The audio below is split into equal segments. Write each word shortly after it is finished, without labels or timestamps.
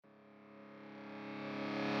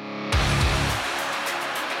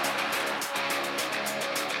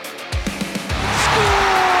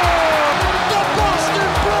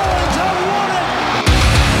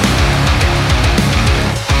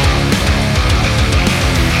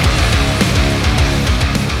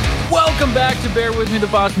back to Bear With Me. The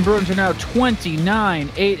Boston Bruins are now 29,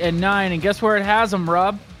 8-9. And guess where it has them,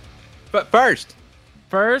 Rob? But first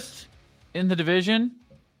in the division.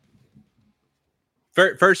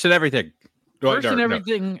 First in everything. First in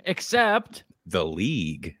everything except the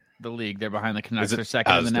league. The league. They're behind the Canucks. They're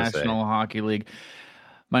second in the National Hockey League.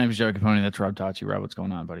 My name is Joe Capone. That's Rob Tachi. Rob, what's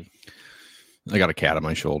going on, buddy? I got a cat on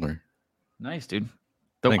my shoulder. Nice, dude.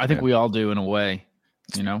 I think we all do in a way,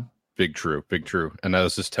 you know? Big true. And I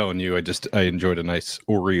was just telling you, I enjoyed a nice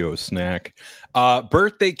Oreo snack.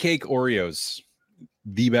 Birthday cake Oreos.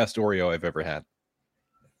 The best Oreo I've ever had.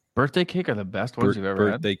 Birthday cake are the best ones you've ever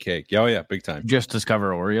had? Birthday cake. Oh, yeah, big time. Just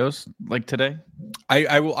discover Oreos like today?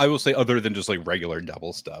 I will say other than just like regular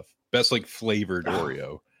double stuff. Best like flavored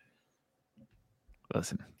Oreo.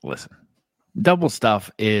 Listen. Double stuff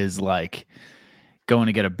is like going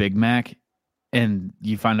to get a Big Mac and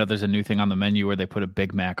you find out there's a new thing on the menu where they put a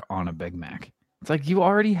Big Mac on a Big Mac. It's like you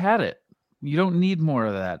already had it. You don't need more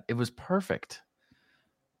of that. It was perfect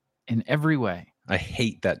in every way. I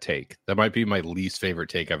hate that take. That might be my least favorite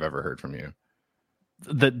take I've ever heard from you.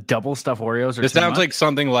 The double stuff Oreos are. It sounds like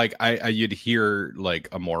something like you'd hear like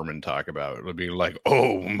a Mormon talk about. It would be like,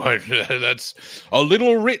 "Oh my, that's a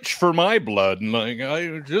little rich for my blood." And like,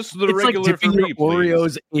 just the it's regular like dipping for me,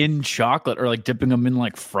 Oreos in chocolate or like dipping them in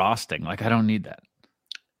like frosting. Like I don't need that.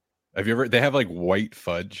 Have you ever? They have like white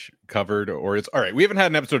fudge covered Oreos. All right, we haven't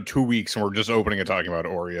had an episode 2 weeks, and we're just opening and talking about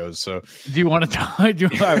Oreos. So, do you want to talk?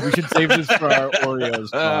 We should save this for our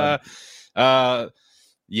Oreos.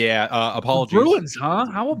 Yeah. Apologies. The Bruins, huh?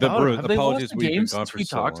 How about the Bruins? Have they apologies. lost the game since we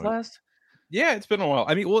talked last? Yeah, it's been a while.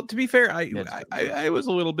 I mean, well, to be fair, I was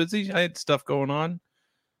a little busy. I had stuff going on.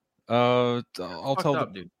 I'll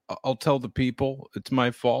tell the people it's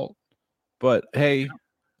my fault. But hey,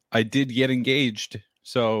 I did get engaged,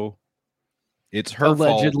 so it's her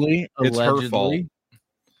fault. It's her fault.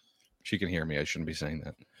 She can hear me. I shouldn't be saying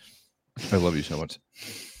that. I love you so much.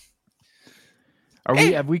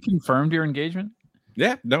 Have we confirmed your engagement?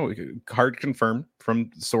 Yeah, no, hard confirmed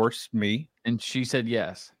from source me. And she said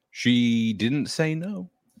yes. She didn't say no.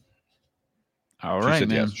 All right,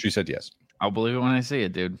 man. Yes. She said yes. I'll believe it when I see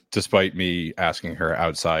it, dude. Despite me asking her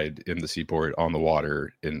outside in the seaport on the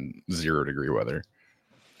water in 0-degree weather.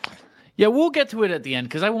 Yeah, we'll get to it at the end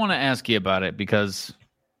because I want to ask you about it because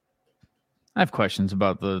I have questions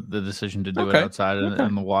about the decision to do it outside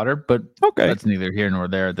in the water, but that's neither here nor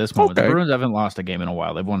there at this moment. The Bruins haven't lost a game in a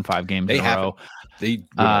while. They've won 5 games in a row.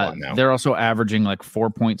 They're also averaging like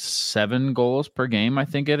 4.7 goals per game, I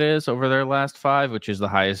think it is, over their last 5, which is the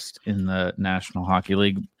highest in the National Hockey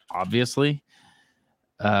League, obviously.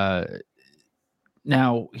 Now,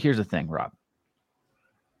 here's the thing, Rob.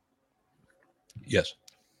 Yes.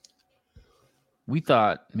 We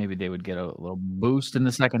thought maybe they would get a little boost in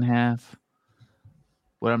the second half.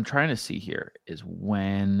 What I'm trying to see here is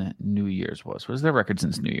when New Year's was. What is their record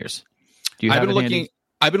since New Year's? Do you have it handy?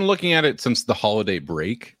 I've been looking at it since the holiday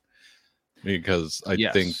break because I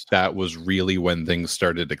think that was really when things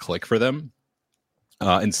started to click for them.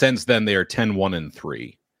 And since then, they are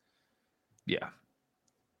 10-1-3. Yeah.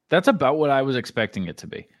 That's about what I was expecting it to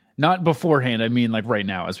be. Not beforehand. I mean, like right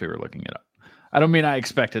now as we were looking it up. I don't mean I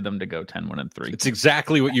expected them to go 10-1-3. It's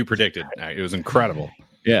exactly what you predicted. It was incredible.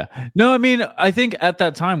 Yeah. No, I mean, I think at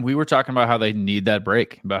that time we were talking about how they need that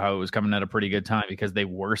break, about how it was coming at a pretty good time because they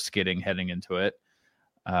were skidding heading into it.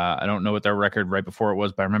 I don't know what their record right before it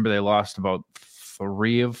was, but I remember they lost about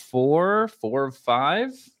 3 of 4, 4 of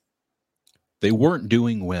 5. They weren't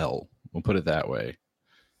doing well. We'll put it that way.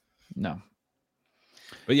 No.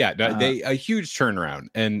 But yeah, a huge turnaround,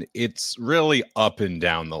 and it's really up and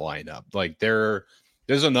down the lineup. Like there's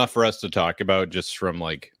enough for us to talk about just from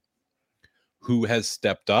like who has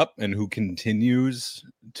stepped up and who continues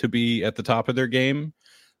to be at the top of their game.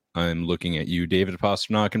 I'm looking at you, David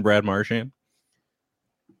Pastrnak and Brad Marchand.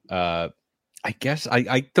 I guess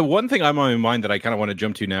the one thing I'm on my mind that I kind of want to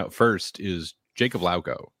jump to now first is Jacob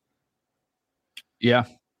Lauko. Yeah.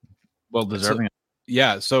 Well deserving.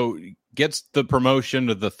 So gets the promotion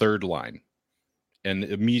to the third line and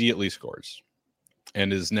immediately scores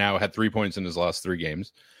and is now had 3 points in his last 3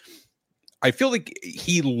 games. I feel like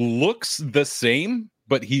he looks the same,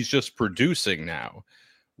 but he's just producing now,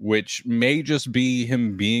 which may just be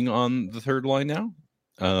him being on the third line now.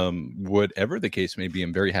 Whatever the case may be,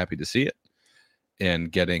 I'm very happy to see it.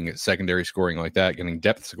 And getting secondary scoring like that, getting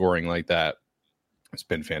depth scoring like that, it's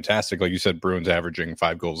been fantastic. Like you said, Bruins averaging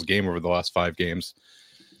 5 goals a game over the last 5 games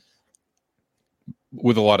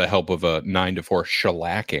with a lot of help of a 9-4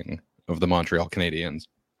 shellacking of the Montreal Canadiens.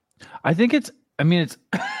 I think it's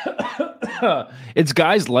it's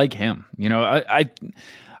guys like him. You know, I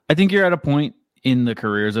think you're at a point in the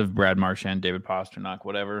careers of Brad Marchand, David Pastrnak,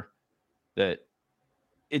 whatever, that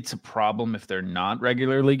it's a problem if they're not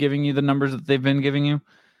regularly giving you the numbers that they've been giving you.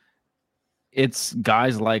 It's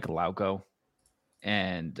guys like Lauko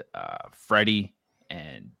and Freddie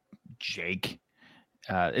and Jake.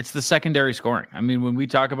 It's the secondary scoring. I mean, when we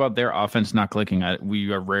talk about their offense not clicking,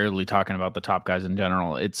 we are rarely talking about the top guys in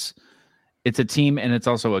general. It's a team, and it's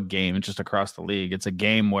also a game. It's just across the league. It's a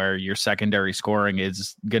game where your secondary scoring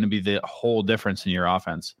is going to be the whole difference in your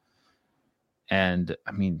offense. And,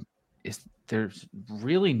 I mean, there's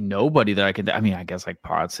really nobody that I could. I mean, I guess like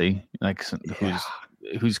Potsy, like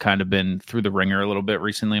who's kind of been through the ringer a little bit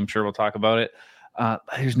recently. I'm sure we'll talk about it.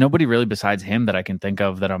 There's nobody really besides him that I can think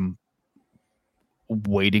of that I'm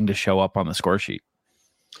waiting to show up on the score sheet.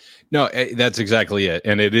 No, that's exactly it.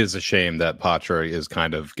 And it is a shame that Poitras is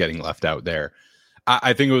kind of getting left out there.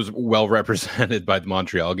 I think it was well represented by the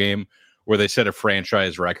Montreal game, where they set a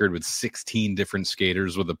franchise record with 16 different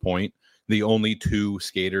skaters with a point. The only two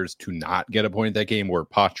skaters to not get a point that game were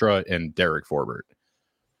Poitras and Derek Forbort.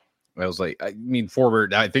 I was like, I mean,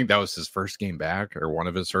 Forbort, I think that was his first game back, or one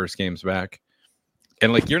of his first games back.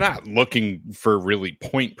 And like, you're not looking for really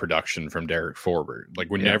point production from Derek Forbort. Like,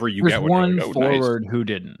 whenever you There's get one forward who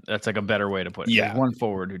didn't. That's like a better way to put it. Yeah, There's one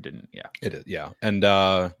forward who didn't. Yeah, it is. Yeah, and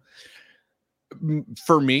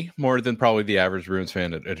for me, more than probably the average Bruins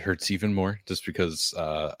fan, it hurts even more just because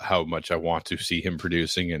how much I want to see him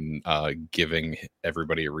producing and giving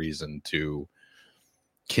everybody a reason to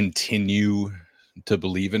continue to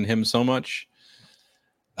believe in him so much.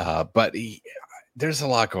 But there's a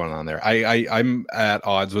lot going on there. I'm at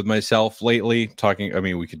odds with myself lately. I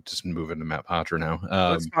mean, we could just move into Matt Poitras now.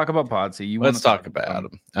 Let's talk about Podsy. Let's talk about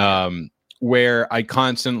him. Where I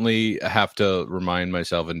constantly have to remind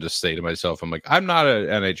myself and just say to myself, I'm like, I'm not an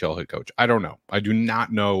NHL head coach. I don't know. I do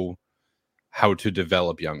not know how to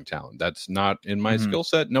develop young talent. That's not in my skill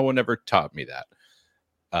set. No one ever taught me that.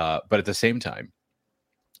 But at the same time,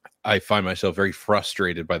 I find myself very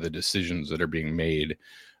frustrated by the decisions that are being made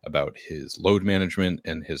about his load management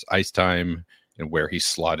and his ice time and where he's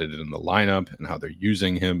slotted in the lineup and how they're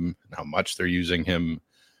using him and how much they're using him.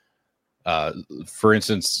 For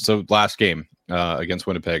instance, so last game against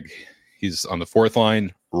Winnipeg, he's on the fourth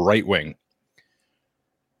line, right wing.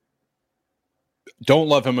 Don't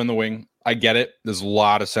love him in the wing. I get it. There's a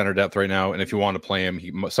lot of center depth right now. And if you want to play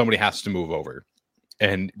him, somebody has to move over.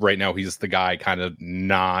 And right now he's the guy kind of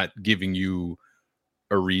not giving you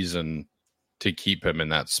a reason to keep him in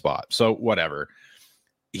that spot. So whatever.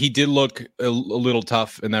 He did look a little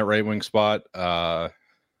tough in that right wing spot. A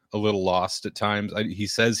little lost at times. He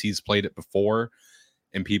says he's played it before,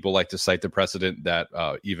 and people like to cite the precedent that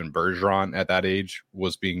even Bergeron at that age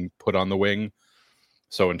was being put on the wing.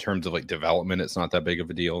 So in terms of like development, it's not that big of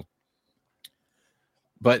a deal.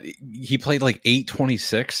 But he played like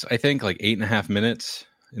 8:26, I think, like 8.5 minutes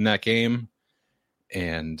in that game.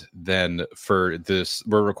 And then for this,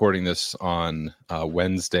 we're recording this on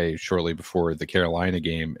Wednesday, shortly before the Carolina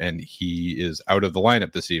game, and he is out of the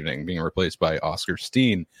lineup this evening, being replaced by Oscar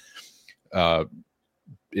Steen.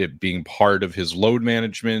 It being part of his load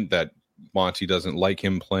management, that Monty doesn't like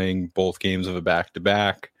him playing both games of a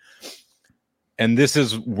back-to-back. And this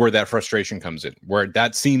is where that frustration comes in, where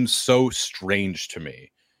that seems so strange to me.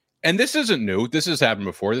 And this isn't new. This has happened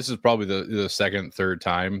before. This is probably the second, third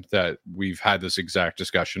time that we've had this exact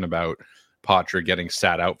discussion about Poitras getting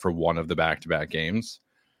sat out for one of the back-to-back games.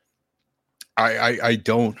 I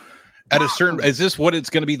don't. At a certain, is this what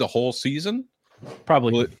it's going to be the whole season?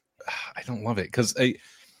 Probably. I don't love it because a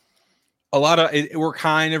lot of we're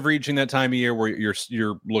kind of reaching that time of year where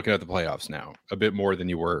you're looking at the playoffs now a bit more than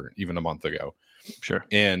you were even a month ago. Sure.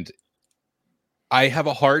 And I have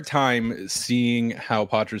a hard time seeing how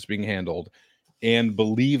Poitras is being handled and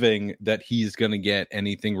believing that he's going to get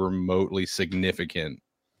anything remotely significant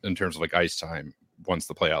in terms of like ice time once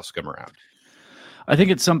the playoffs come around. I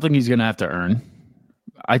think it's something he's going to have to earn.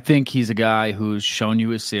 I think he's a guy who's shown you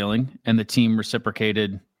his ceiling, and the team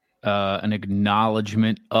reciprocated an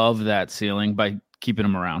acknowledgement of that ceiling by keeping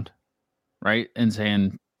him around, right? And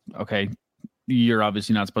saying, okay, you're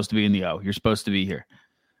obviously not supposed to be in the O. You're supposed to be here.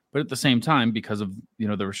 But at the same time, because of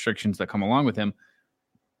the restrictions that come along with him,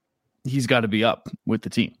 he's got to be up with the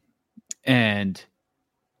team. And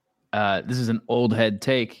this is an old head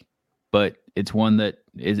take, but it's one that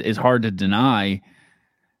is hard to deny,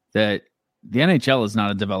 that the NHL is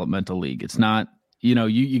not a developmental league. It's not,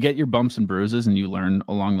 you get your bumps and bruises and you learn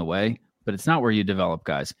along the way, but it's not where you develop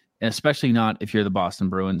guys, and especially not if you're the Boston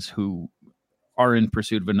Bruins, who are in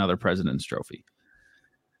pursuit of another President's Trophy.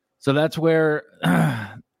 So that's where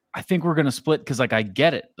I think we're going to split, because I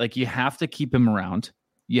get it. Like, you have to keep him around.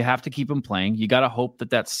 You have to keep him playing. You got to hope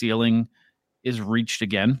that ceiling is reached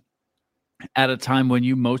again at a time when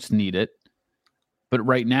you most need it. But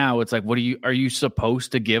right now, it's like, are you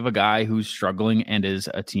supposed to give a guy who's struggling and is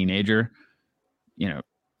a teenager,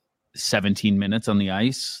 17 minutes on the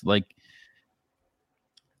ice? Like,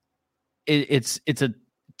 it's a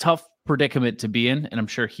tough predicament to be in, and I'm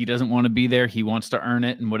sure he doesn't want to be there. He wants to earn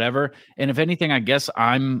it and whatever. And if anything, I guess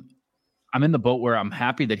I'm in the boat where I'm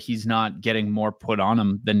happy that he's not getting more put on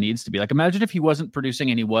him than needs to be. Like, imagine if he wasn't producing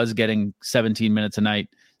and he was getting 17 minutes a night,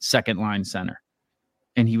 second line center,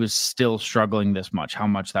 and he was still struggling this much, how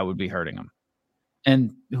much that would be hurting him.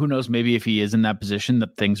 And who knows, maybe if he is in that position,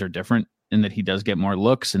 that things are different and that he does get more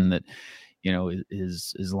looks and that,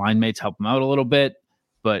 his line mates help him out a little bit.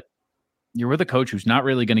 But you're with a coach who's not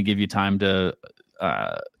really going to give you time to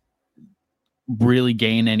really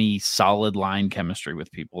gain any solid line chemistry with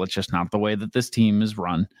people. It's just not the way that this team is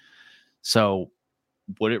run. So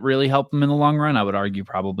would it really help him in the long run? I would argue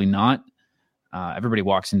probably not. Everybody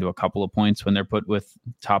walks into a couple of points when they're put with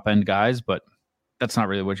top end guys, but that's not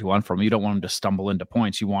really what you want from him. You don't want him to stumble into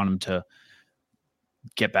points. You want him to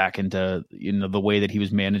get back into, the way that he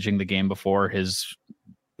was managing the game before, his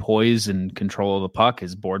poise and control of the puck,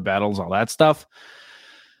 his board battles, all that stuff.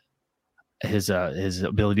 His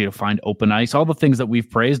ability to find open ice, all the things that we've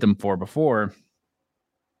praised him for before,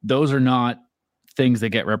 those are not things that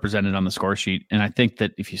get represented on the score sheet. And I think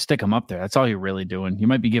that if you stick him up there, that's all you're really doing. You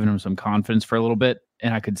might be giving him some confidence for a little bit,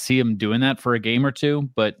 and I could see him doing that for a game or two.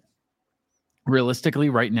 But realistically,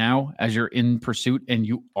 right now, as you're in pursuit and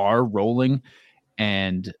you are rolling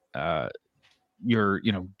and you're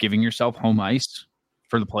giving yourself home ice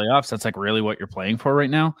for the playoffs, that's like really what you're playing for right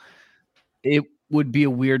now. It would be a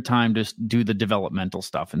weird time to do the developmental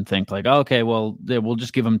stuff and think like, oh, okay, well, we'll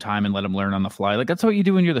just give them time and let them learn on the fly. Like, that's what you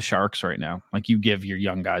do when you're the Sharks right now. Like, you give your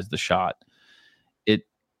young guys the shot. It's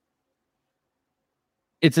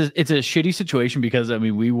a shitty situation because, I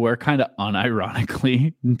mean, we were kind of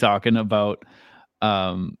unironically talking about,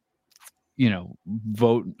 vote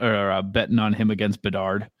or betting on him against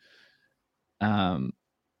Bedard. And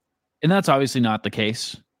that's obviously not the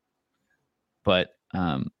case, but,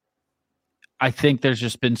 I think there's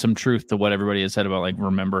just been some truth to what everybody has said about, like,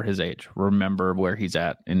 remember his age, remember where he's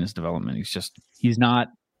at in his development. He's not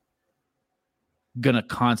going to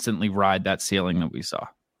constantly ride that ceiling that we saw.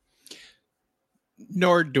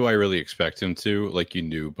 Nor do I really expect him to. Like, you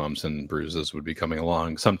knew bumps and bruises would be coming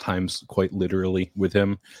along, sometimes quite literally with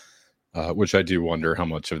him, which I do wonder how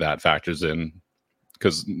much of that factors in,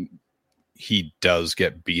 because he does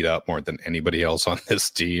get beat up more than anybody else on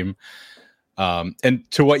this team. And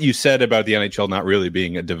to what you said about the NHL not really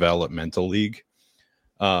being a developmental league,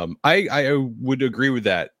 I would agree with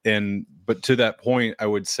that. But to that point, I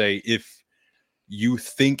would say if you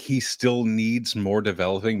think he still needs more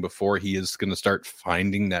developing before he is going to start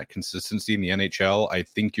finding that consistency in the NHL, I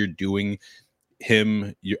think you're doing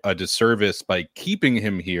him a disservice by keeping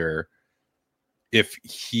him here. If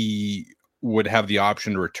he would have the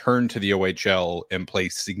option to return to the OHL and play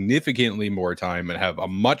significantly more time and have a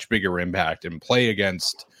much bigger impact and play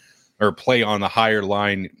against or play on the higher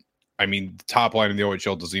line. I mean, the top line in the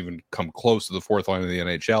OHL doesn't even come close to the fourth line of the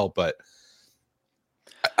NHL, but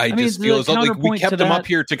I just feel as though like we kept him up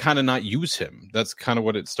here to kind of not use him. That's kind of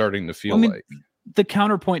what it's starting to feel like. The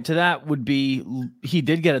counterpoint to that would be he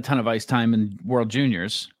did get a ton of ice time in World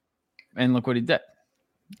Juniors, and look what he did.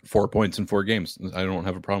 4 points in 4 games. I don't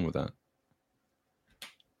have a problem with that.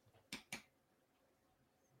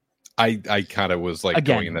 I kind of was like,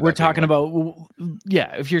 again, going into we're talking about,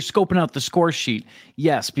 if you're scoping out the score sheet,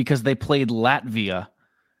 yes, because they played Latvia,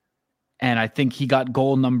 and I think he got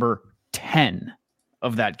goal number 10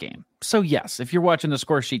 of that game. So yes, if you're watching the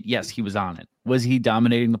score sheet, yes, he was on it. Was he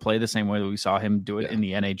dominating the play the same way that we saw him do it in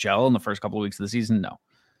the NHL in the first couple of weeks of the season? No.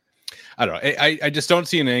 I don't know. I just don't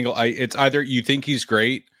see an angle. It's either you think he's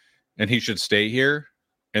great and he should stay here,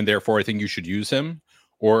 and therefore I think you should use him,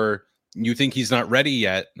 or you think he's not ready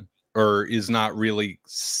yet or is not really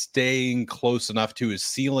staying close enough to his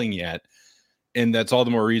ceiling yet, and that's all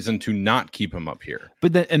the more reason to not keep him up here.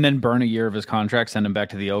 But then burn a year of his contract, send him back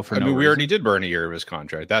to the O for no reason. We already did burn a year of his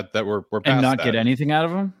contract. That we're past and not that. Get anything out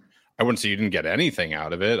of him. I wouldn't say you didn't get anything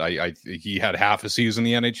out of it. He had half a season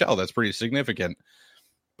in the NHL. That's pretty significant.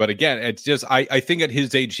 But again, it's just I think at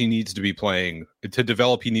his age he needs to be playing to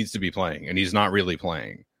develop. He needs to be playing, and he's not really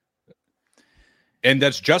playing. And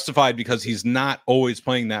that's justified because he's not always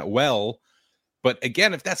playing that well. But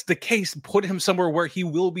again, if that's the case, put him somewhere where he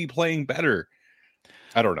will be playing better.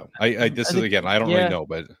 I don't know. I don't really know,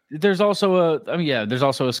 but there's also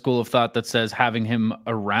a school of thought that says having him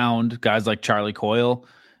around guys like Charlie Coyle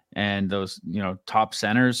and those, top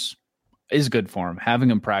centers is good for him.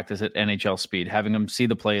 Having him practice at NHL speed, having him see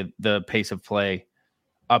the pace of play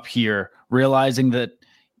up here, realizing that,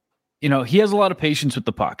 he has a lot of patience with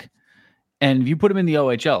the puck. And if you put him in the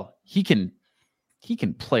OHL, he can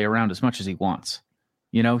play around as much as he wants.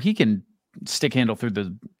 He can stick handle through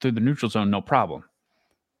the neutral zone, no problem.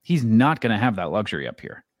 He's not going to have that luxury up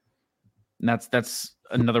here. And that's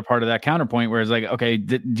another part of that counterpoint where it's like, okay,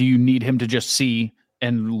 do you need him to just see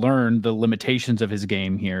and learn the limitations of his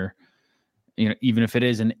game here? Even if it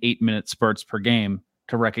is an 8-minute spurts per game,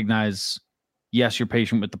 to recognize, yes, you're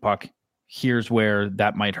patient with the puck. Here's where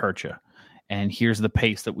that might hurt you. And here's the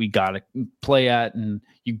pace that we got to play at. And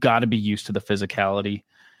you got to be used to the physicality.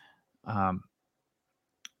 I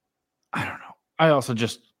don't know. I also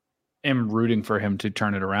just am rooting for him to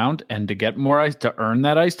turn it around and to get more ice, to earn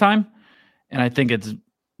that ice time. And I think it's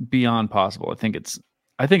beyond possible. I think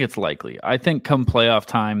it's likely. I think come playoff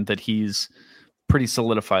time that he's pretty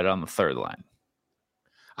solidified on the third line.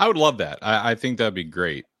 I would love that. I think that'd be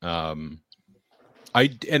great.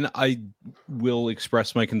 I will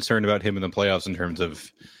express my concern about him in the playoffs in terms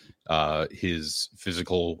of his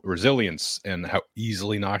physical resilience and how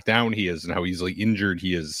easily knocked down he is and how easily injured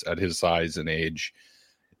he is at his size and age.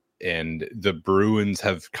 And the Bruins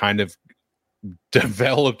have kind of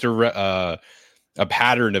developed a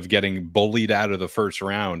pattern of getting bullied out of the first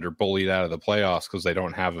round or bullied out of the playoffs because they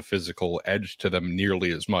don't have a physical edge to them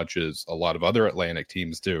nearly as much as a lot of other Atlantic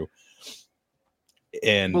teams do.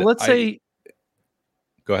 And let's say,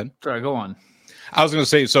 go ahead. Sorry, go on. I was going to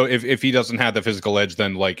say, so if he doesn't have the physical edge,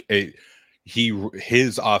 then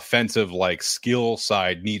his offensive skill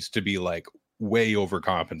side needs to be way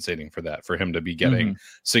overcompensating for that, for him to be getting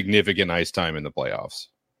significant ice time in the playoffs,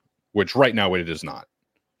 which right now it is not.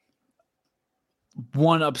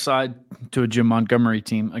 One upside to a Jim Montgomery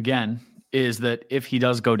team, again, is that if he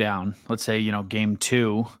does go down, let's say, game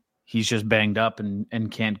 2, he's just banged up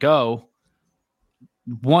and can't go.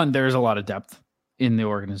 1, there's a lot of depth in the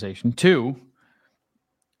organization. 2,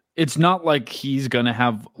 it's not like he's going to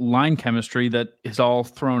have line chemistry that is all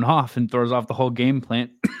thrown off and throws off the whole game plan.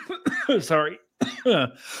 Sorry.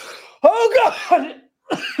 Oh, God.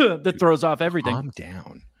 That throws off everything. Calm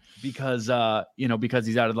down. Because, because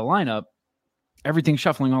he's out of the lineup, everything's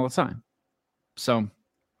shuffling all the time. So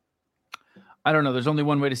I don't know. There's only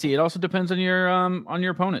one way to see it. It also depends on your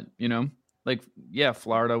opponent,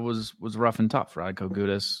 Florida was rough and tough. Radko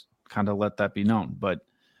Gudas kind of let that be known, but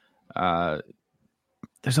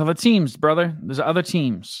there's other teams, brother. There's other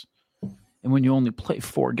teams. And when you only play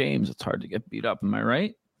 4 games, it's hard to get beat up. Am I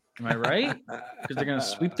right? Because they're going to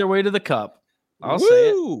sweep their way to the cup. I'll say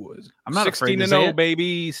it. I'm not afraid to say it.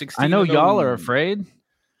 Baby. 16 I know y'all are afraid.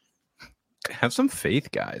 Have some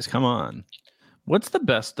faith, guys. Come on. What's the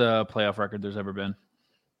best playoff record there's ever been?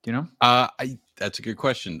 Do you know? That's a good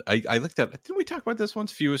question. I looked at. Didn't we talk about this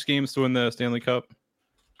once? Fewest games to win the Stanley Cup.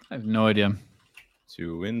 I have no idea.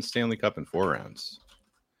 To win Stanley Cup in 4 rounds.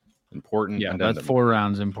 Important. Yeah, that's 4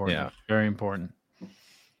 rounds important. Yeah, very important.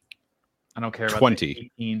 I don't care about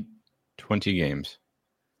 20 games.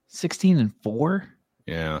 16 and 4.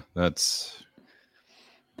 Yeah, that's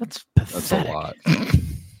pathetic. That's a lot.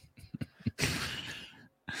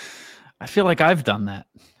 I feel like I've done that.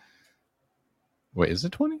 Wait, is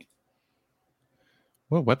it 20?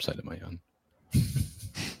 What website am I on?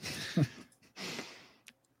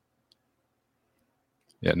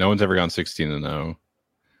 Yeah, no one's ever gone 16-0.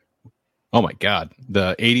 Oh my God.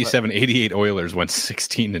 The 87-88 Oilers went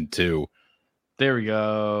 16-2. There we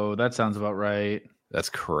go. That sounds about right. That's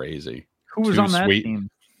crazy. Who was on that team?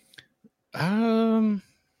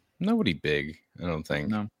 Nobody big, I don't think.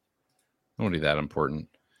 No. Nobody that important.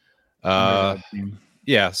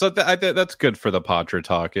 Yeah, so that's good for the Poitras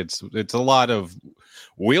talk. It's a lot of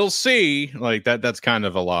we'll see, like that's kind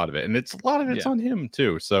of a lot of it, and it's a lot of it's on him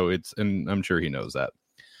too. So and I'm sure he knows that.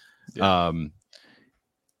 Yeah.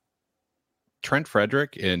 Trent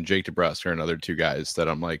Frederick and Jake Debrusk are another 2 guys that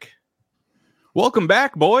I'm like, welcome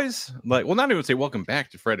back, boys. Like, well, not even say welcome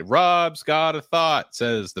back to Fred. Rob's got a thought,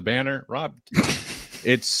 says the banner. Rob,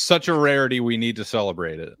 it's such a rarity. We need to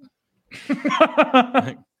celebrate it.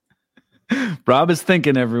 Rob is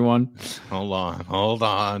thinking, everyone. Hold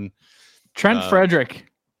on. Trent Frederick.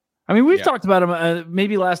 I mean, we've talked about him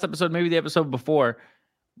maybe last episode, maybe the episode before.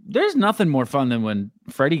 There's nothing more fun than when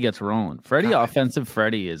Freddie gets rolling. Offensive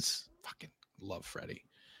Freddie is fucking love Freddie.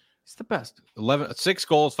 He's the best. 6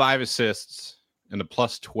 goals, 5 assists, and a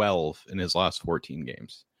 +12 in his last 14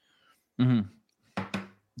 games. Mm-hmm.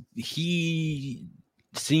 He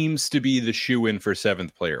seems to be the shoe-in for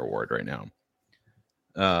 7th player award right now.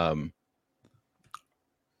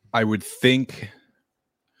 I would think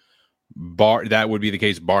That would be the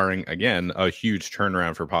case, barring again a huge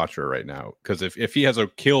turnaround for Poitras right now. Because if he has a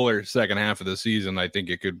killer second half of the season, I think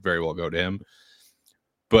it could very well go to him.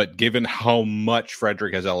 But given how much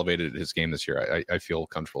Frederick has elevated his game this year, I feel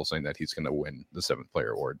comfortable saying that he's going to win the 7th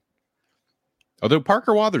player award. Although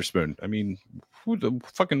Parker Wotherspoon, I mean, who the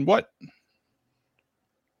fucking what?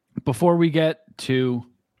 Before we get to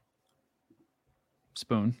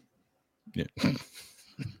Spoon, yeah.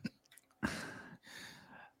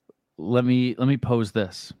 Let me pose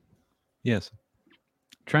this. Yes.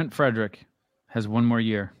 Trent Frederick has one more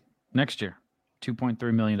year. Next year,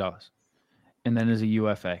 $2.3 million. And then is a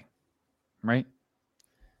UFA. Right?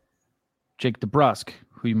 Jake Debrusk,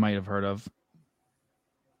 who you might have heard of.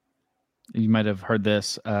 You might have heard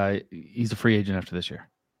this. He's a free agent after this year.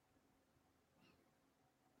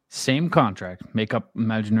 Same contract. Make up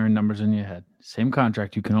imaginary numbers in your head. Same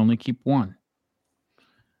contract. You can only keep one.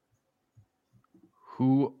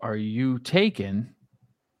 Who are you taking?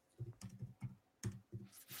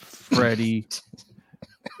 Freddie.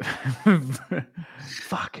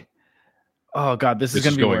 Fuck. Oh, God. This is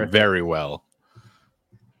going to be going very well.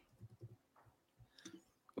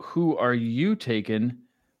 Who are you taking?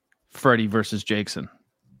 Freddie versus Jackson.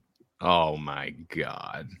 Oh, my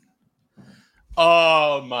God.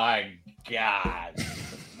 Oh, my God.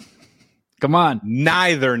 Come on.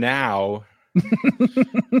 Neither now.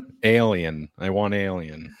 Alien. I want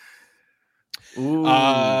Alien. Ooh.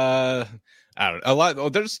 I don't know. A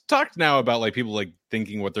lot. There's talk now about like people like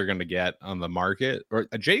thinking what they're going to get on the market. Or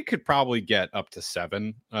Jake could probably get up to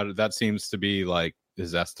 7. That seems to be like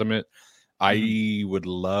his estimate. I would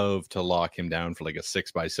love to lock him down for like a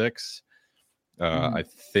 6x6. I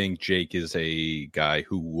think Jake is a guy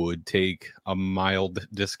who would take a mild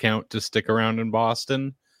discount to stick around in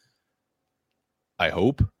Boston. I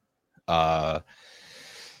hope.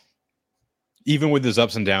 Even with his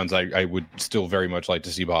ups and downs, I would still very much like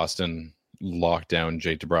to see Boston lock down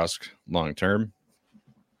Jake Debrusk long term.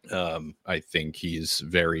 I think he's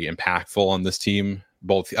very impactful on this team.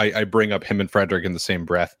 Both I bring up him and Frederick in the same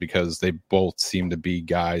breath because they both seem to be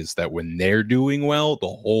guys that when they're doing well, the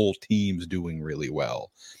whole team's doing really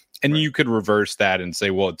well. And you could reverse that and say,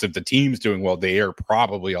 well, if the team's doing well, they are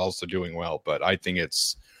probably also doing well. But I think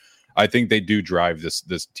they do drive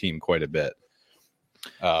this team quite a bit.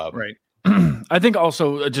 Right. I think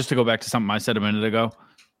also, just to go back to something I said a minute ago,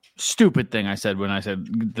 stupid thing I said when I said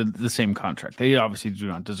the same contract. They obviously do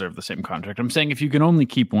not deserve the same contract. I'm saying if you can only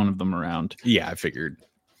keep one of them around. Yeah, I figured.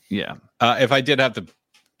 Yeah. If I did have to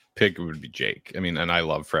pick, it would be Jake. I mean, and I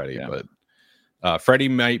love Freddie, but Freddie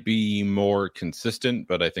might be more consistent,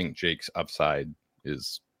 but I think Jake's upside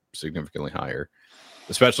is significantly higher,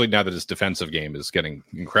 especially now that his defensive game is getting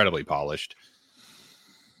incredibly polished.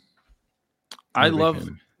 I love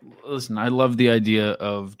the idea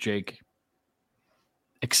of Jake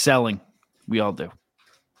excelling. We all do.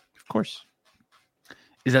 Of course.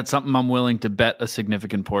 Is that something I'm willing to bet a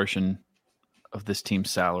significant portion of this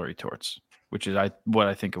team's salary towards, which is what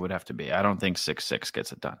I think it would have to be. I don't think 6'6"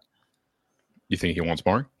 gets it done. You think he wants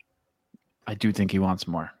more? I do think he wants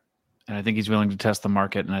more. And I think he's willing to test the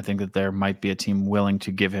market, and I think that there might be a team willing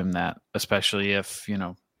to give him that, especially if,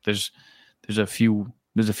 there's a few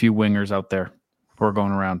wingers out there who are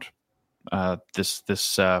going around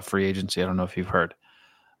this free agency. I don't know if you've heard.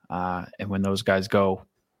 And when those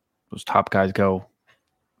top guys go,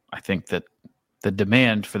 I think that the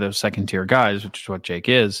demand for those second tier guys, which is what Jake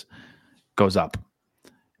is, goes up.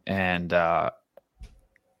 And I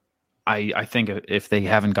think if they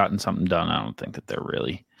haven't gotten something done, I don't think that they're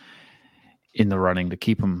really in the running to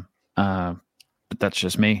keep him. But that's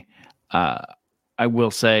just me. I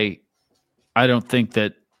will say, I don't think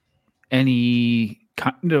that any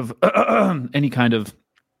kind of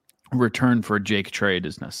return for a Jake trade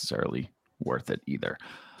is necessarily worth it either.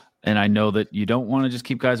 And I know that you don't want to just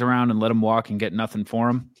keep guys around and let them walk and get nothing for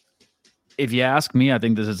them. If you ask me, I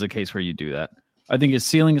think this is a case where you do that. I think his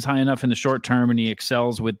ceiling is high enough in the short term and he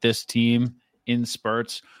excels with this team in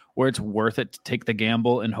spurts where it's worth it to take the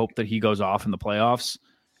gamble and hope that he goes off in the playoffs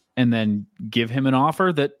and then give him an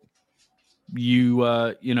offer that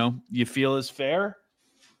you feel is fair.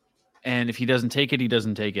 And if he doesn't take it, he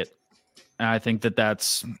doesn't take it. And I think that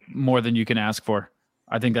that's more than you can ask for.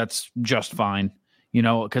 I think that's just fine,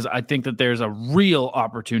 because I think that there's a real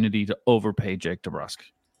opportunity to overpay Jake Debrusk.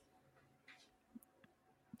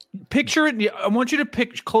 Picture it. I want you to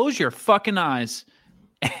close your fucking eyes,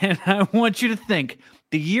 and I want you to think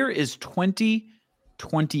the year is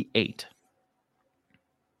 2028.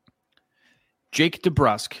 Jake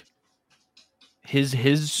Debrusk,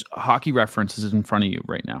 his hockey references in front of you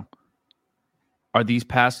right now. Are these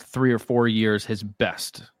past 3 or 4 years his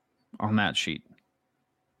best on that sheet?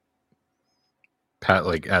 Pat,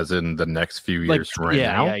 like as in the next few years from right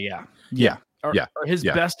now? Yeah. Are his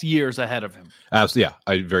best years ahead of him? Absolutely.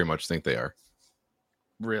 Yeah, I very much think they are.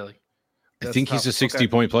 Really? I think he's a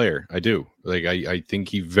 60-point player. I do. Like, I think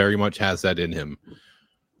he very much has that in him.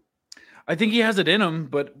 I think he has it in him,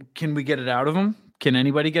 but can we get it out of him? Can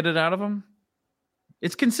anybody get it out of him?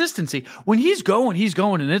 It's consistency. When he's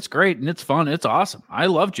going, and it's great, and it's fun. It's awesome. I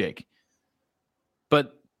love Jake.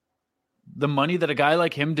 But the money that a guy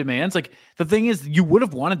like him demands, like, the thing is, you would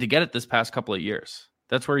have wanted to get it this past couple of years.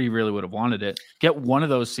 That's where you really would have wanted it. Get one of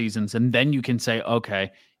those seasons, and then you can say,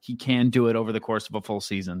 okay, he can do it over the course of a full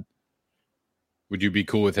season. Would you be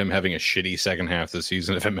cool with him having a shitty second half of the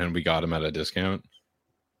season if it meant we got him at a discount?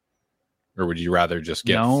 Or would you rather just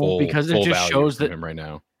get full value shows from him right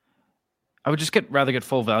now? I would just rather get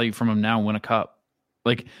full value from him now and win a cup.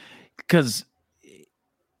 Like, because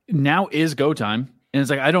now is go time. And it's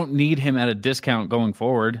like, I don't need him at a discount going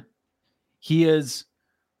forward. He is.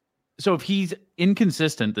 So if he's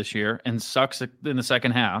inconsistent this year and sucks in the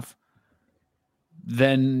second half,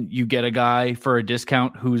 then you get a guy for a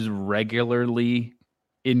discount who's regularly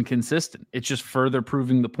inconsistent. It's just further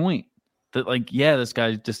proving the point that, like, yeah, this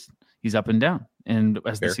guy he's up and down. And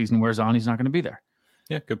as the season wears on, he's not going to be there.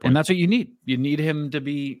 Yeah, good point. And that's what you need. You need him to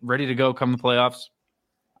be ready to go come the playoffs.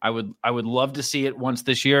 I would love to see it once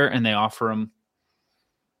this year, and they offer him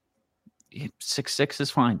 6'6"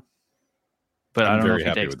 is fine. But I don't know if he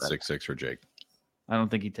takes it. I'm very happy with 6'6" for Jake. I don't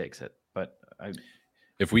think he takes it, but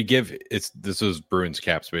if we give this was Bruins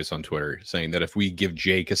cap space on Twitter saying that if we give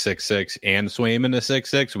Jake a 6'6" and Swayman a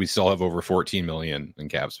 6'6", we still have over 14 million in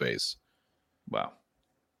cap space. Wow.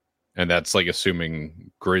 And that's like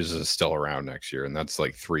assuming Grizz is still around next year, and that's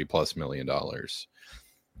like $3+ million.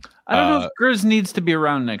 I don't know if Grizz needs to be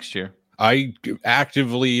around next year. I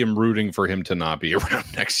actively am rooting for him to not be around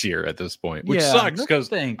next year at this point, which sucks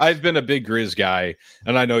because I've been a big Grizz guy,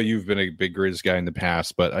 and I know you've been a big Grizz guy in the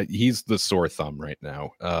past, but he's the sore thumb right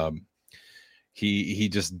now. He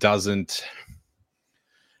just doesn't.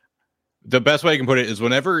 The best way I can put it is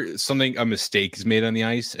whenever a mistake is made on the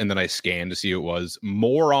ice, and then I scan to see who it was,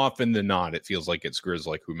 more often than not, it feels like it's Grizz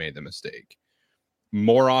who made the mistake.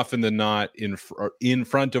 More often than not, in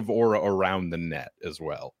front of or around the net as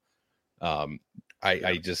well. I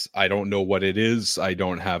don't know what it is. I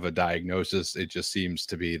don't have a diagnosis. It just seems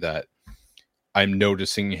to be that I'm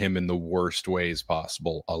noticing him in the worst ways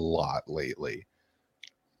possible a lot lately.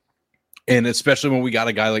 And especially when we got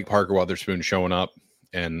a guy like Parker Wotherspoon showing up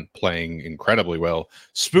and playing incredibly well.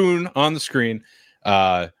 Spoon on the screen.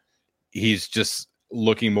 He's just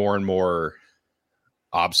looking more and more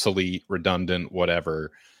obsolete, redundant,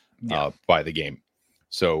 whatever, by the game.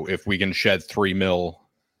 So if we can shed $3 million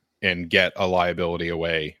and get a liability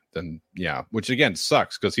away, then which again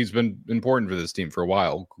sucks because he's been important for this team for a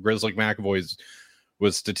while. Grizzly McAvoy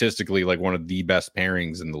was statistically like one of the best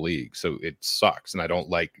pairings in the league, so it sucks, and I don't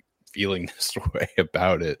like feeling this way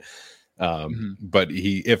about it. But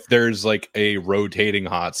if there's like a rotating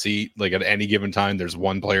hot seat, like at any given time, there's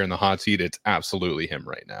one player in the hot seat, it's absolutely him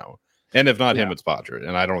right now. And if not him, it's Poitras.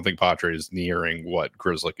 And I don't think Poitras is nearing what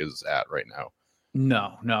Grizzly is at right now.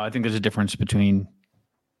 No, I think there's a difference between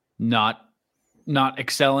not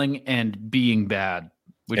excelling and being bad,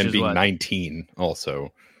 which is being 19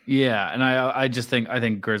 also. Yeah, and I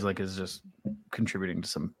think Grizzly is just contributing to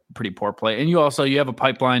some pretty poor play. And you have a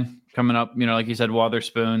pipeline coming up, like you said,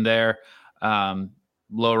 Wotherspoon there.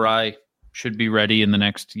 Low-Rye should be ready in the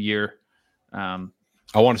next year. I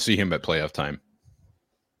want to see him at playoff time.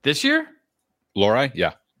 This year? Low-Rye?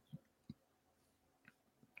 Yeah.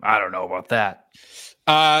 I don't know about that.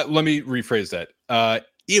 Let me rephrase that.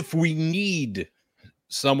 If we need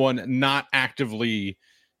someone not actively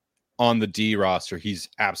on the D roster, he's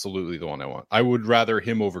absolutely the one I want. I would rather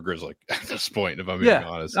him over Grizzly at this point, if I'm being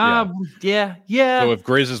honest. Yeah. So if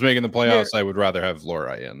Grizz is making the playoffs, I would rather have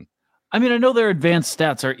Low-Rye in. I mean, I know their advanced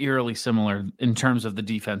stats are eerily similar in terms of the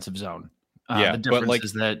defensive zone. The difference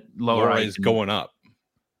is that Low-Rye is going up.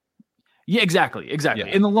 Yeah, exactly. Yeah.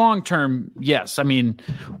 In the long term, yes. I mean,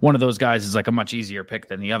 one of those guys is like a much easier pick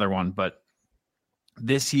than the other one, but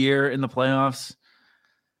this year in the playoffs,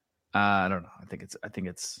 I don't know. I think it's a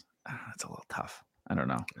little tough. I don't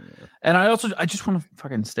know. Yeah. And I just want to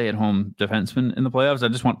fucking stay at home defenseman in the playoffs. I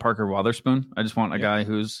just want Parker Wotherspoon. I just want a guy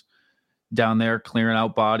who's down there clearing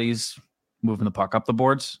out bodies, moving the puck up the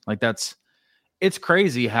boards. Like it's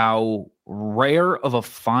crazy how rare of a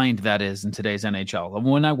find that is in today's NHL.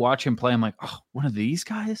 When I watch him play, I'm like, oh, one of these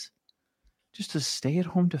guys? Just a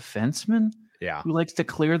stay-at-home defenseman? Yeah. Who likes to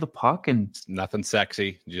clear the puck and nothing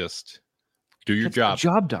sexy, just do your job.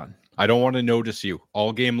 Job done. I don't want to notice you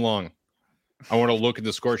all game long. I want to look at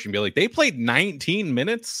the score sheet and be like, they played 19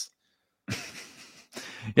 minutes.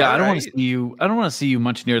 Yeah, all I don't want to see you. I don't want to see you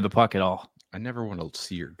much near the puck at all. I never want to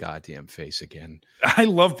see your goddamn face again. I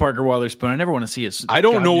love Parker Wotherspoon. I never want to see his. I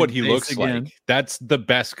don't know what he looks again. Like. That's the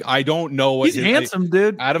best. I don't know what he's handsome,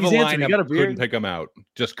 dude. Out of a lineup, couldn't pick him out.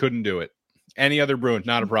 Just couldn't do it. Any other Bruin,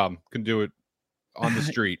 not a problem. Couldn't do it on the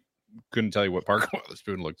street. Couldn't tell you what Parker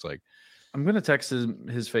Wotherspoon looks like. I'm gonna text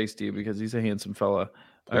his face to you because he's a handsome fella,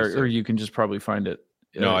 or you can just probably find it.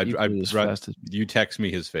 No, I'd you text me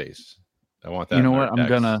his face. I want that. You know what?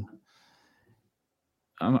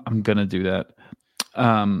 I'm gonna do that.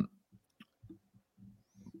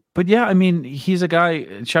 But yeah, I mean, he's a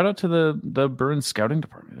guy. Shout out to the Bruins scouting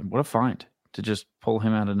department. What a find to just pull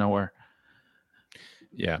him out of nowhere.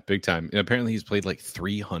 Yeah, big time. And apparently he's played like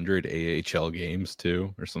 300 AHL games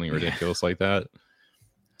too, or something ridiculous like that.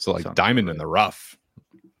 So like diamond in the rough.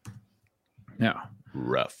 Yeah.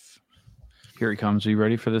 Rough. Here he comes. Are you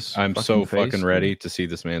ready for this? I'm so fucking ready to see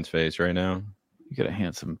this man's face right now. You got a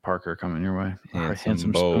handsome Parker coming your way.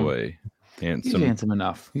 Handsome boy. He's handsome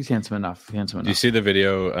enough. Do you see the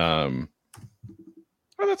video? Oh,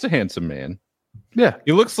 that's a handsome man. Yeah.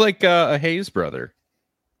 He looks like a Hayes brother.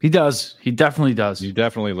 He does. He definitely does. He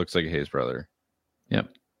definitely looks like a Hayes brother. Yep.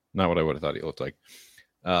 Not what I would have thought he looked like.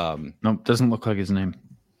 No, doesn't look like his name.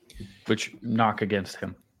 Which knock against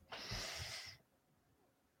him.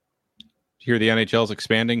 Here the NHL's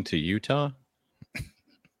expanding to Utah.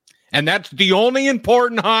 And that's the only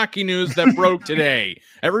important hockey news that broke today.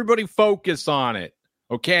 Everybody focus on it.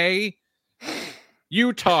 Okay?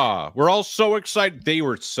 Utah. We're all so excited. They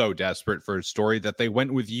were so desperate for a story that they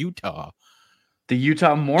went with Utah. The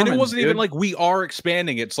Utah Mormons. And it wasn't even like we are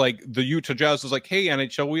expanding. It's like the Utah Jazz is like, hey,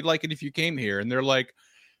 NHL, we'd like it if you came here. And they're like,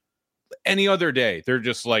 any other day, they're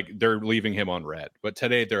just like, they're leaving him on red. But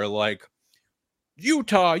today they're like,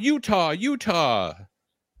 Utah.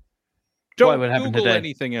 Don't Google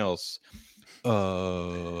anything else.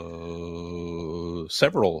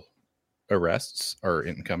 Several arrests are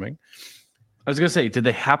incoming. I was going to say, did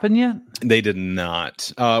they happen yet? They did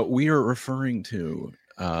not. We are referring to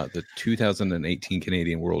the 2018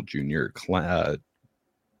 Canadian World Junior.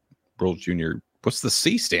 What's the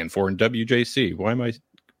C stand for in WJC? Why am I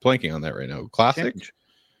blanking on that right now? Classic?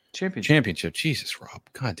 Championship. Jesus, Rob.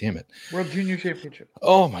 God damn it. World Junior Championship.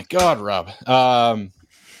 Oh, my God, Rob.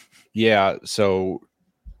 Yeah, so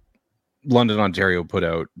London, Ontario put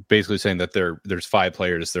out basically saying that there's 5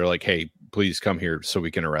 players. They're like, hey, please come here so we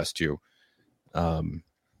can arrest you. And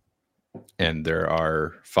there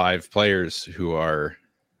are 5 players who are,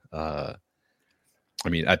 at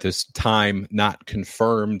this time, not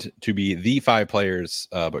confirmed to be the 5 players,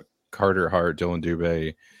 but Carter Hart, Dylan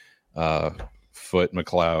Dubé, Foot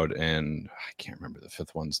McLeod, and I can't remember the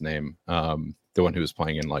 5th one's name. The one who was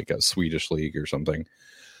playing in like a Swedish league or something.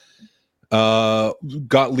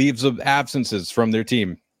 Got leaves of absences from their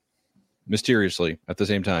team mysteriously at the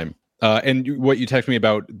same time. And what you texted me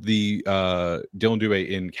about the Dylan Dubé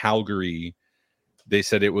in Calgary, they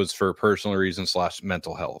said it was for personal reasons /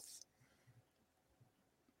 mental health.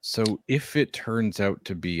 So if it turns out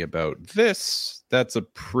to be about this, that's a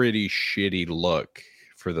pretty shitty look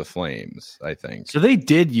for the Flames, I think. So they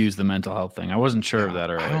did use the mental health thing. I wasn't sure of that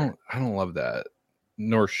earlier. I don't love that.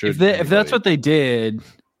 Nor should if that's what they did,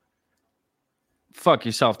 fuck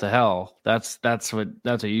yourself to hell. That's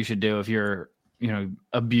what you should do if you're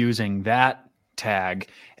abusing that tag,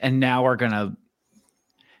 and now are gonna,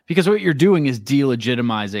 because what you're doing is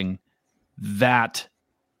delegitimizing that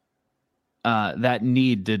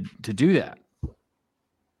need to do that.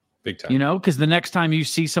 Big time. Because the next time you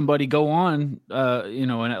see somebody go on a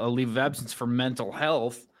leave of absence for mental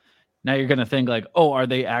health, now you're gonna think like, oh, are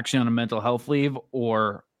they actually on a mental health leave,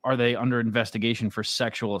 or are they under investigation for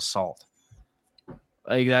sexual assault?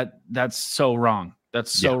 Like that's so wrong.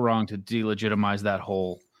 That's so wrong to delegitimize that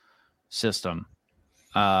whole system.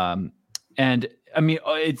 And I mean,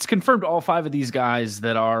 it's confirmed all 5 of these guys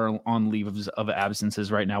that are on leave of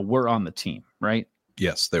absences right now were on the team, right?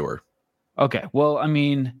 Yes, they were. Okay. Well, I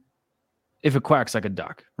mean, if it quacks like a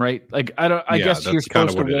duck, right? Like I guess you're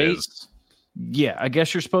supposed to wait. Yeah, I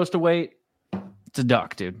guess you're supposed to wait. It's a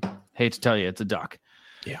duck, dude. Hate to tell you, it's a duck.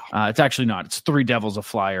 Yeah. It's actually not. It's 3 devils, a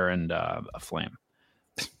flyer, and a flame.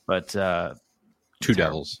 But 2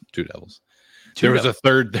 devils. There was a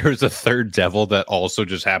third devil that also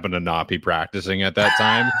just happened to not be practicing at that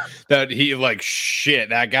time. That he like, shit,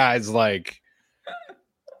 that guy's like,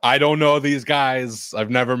 I don't know these guys. I've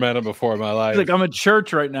never met him before in my life. He's like, I'm at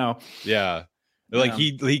church right now. Yeah. Like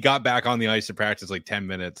he got back on the ice to practice like 10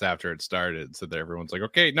 minutes after it started. So that everyone's like,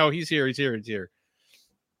 okay, no, he's here.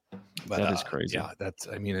 But, that is crazy. Yeah,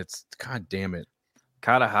 it's God damn it.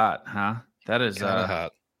 Kind of hot, huh? That is kind of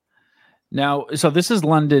hot. Now, so this is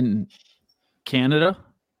London, Canada.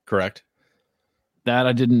 Correct. That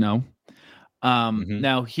I didn't know.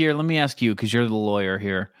 Now here, let me ask you, because you're the lawyer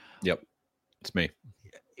here. Yep. It's me.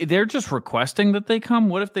 They're just requesting that they come.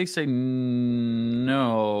 What if they say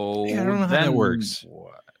no? Yeah, I don't know how that works.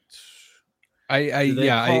 What? Do they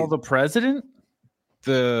call the president?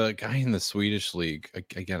 The guy in the Swedish league,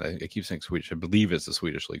 again, I keep saying Swedish. I believe it's the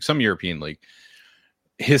Swedish league, some European league.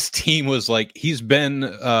 His team was like, he's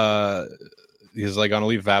like on a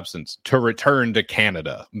leave of absence to return to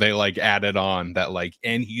Canada. They like added on that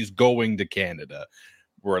and he's going to Canada.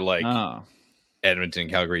 We're like Edmonton,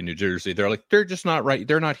 Calgary, New Jersey. They're like, they're just not right.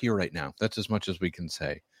 They're not here right now. That's as much as we can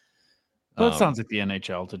say. Well, it sounds like the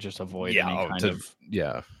NHL to just avoid any kind of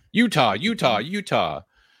Utah.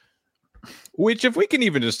 Which, if we can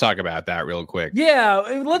even just talk about that real quick.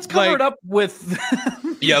 Yeah, let's cover it up with.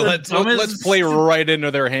 let's play right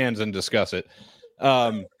into their hands and discuss it.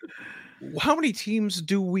 How many teams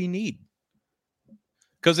do we need?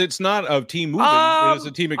 Because it's not a team moving; it is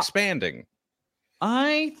a team expanding.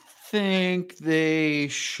 I think they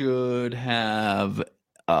should have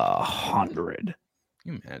 100.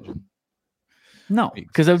 Can you imagine? No,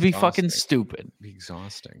 because that would be fucking stupid. It'd be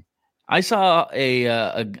exhausting. I saw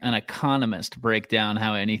an economist break down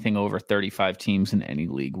how anything over 35 teams in any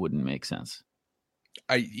league wouldn't make sense.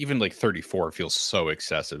 Even 34 feels so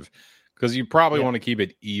excessive because you probably want to keep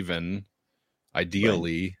it even,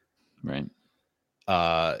 ideally. Right.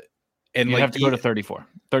 And you have to go to 34.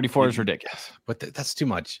 34 is ridiculous. But that's too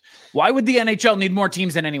much. Why would the NHL need more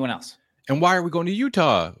teams than anyone else? And why are we going to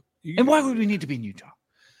Utah? And why would we need to be in Utah?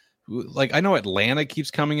 I know Atlanta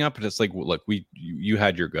keeps coming up, and it's like, look, you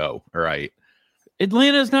had your go, all right.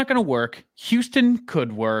 Atlanta is not going to work. Houston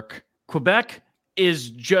could work. Quebec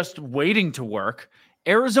is just waiting to work.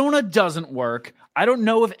 Arizona doesn't work. I don't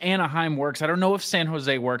know if Anaheim works. I don't know if San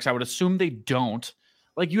Jose works. I would assume they don't.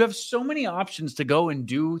 You have so many options to go and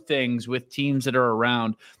do things with teams that are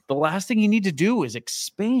around. The last thing you need to do is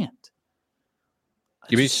expand.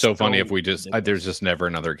 It'd be so funny if we there's just never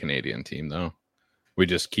another Canadian team, though. We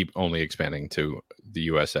just keep only expanding to the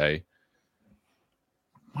USA.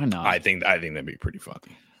 Why not? I think that'd be pretty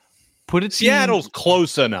funny. Seattle's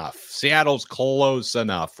close enough. Seattle's close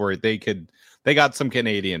enough where they got some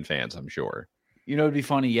Canadian fans, I'm sure. You know, it'd be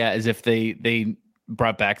funny, is if they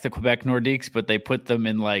brought back the Quebec Nordiques, but they put them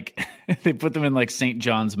in St.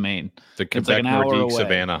 John's, Maine. The Quebec Nordiques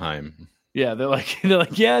of Anaheim. Yeah, they're like,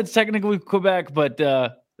 yeah, it's technically Quebec, but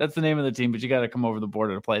that's the name of the team. But you got to come over the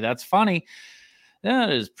border to play. That's funny.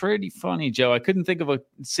 That is pretty funny, Joe. I couldn't think of a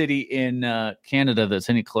city in Canada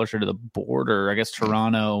that's any closer to the border. I guess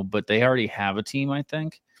Toronto, but they already have a team, I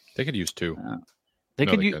think. They could use two.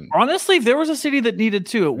 Honestly, if there was a city that needed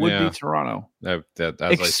two, it would be Toronto.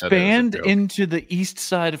 Expand into the east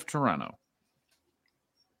side of Toronto.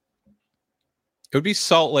 It would be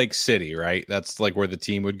Salt Lake City, right? That's where the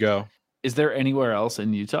team would go. Is there anywhere else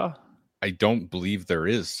in Utah? I don't believe there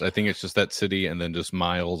is. I think it's just that city and then just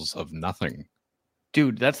miles of nothing.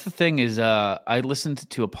 Dude, that's the thing is I listened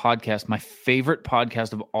to a podcast. My favorite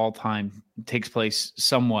podcast of all time takes place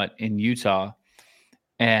somewhat in Utah.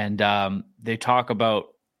 And they talk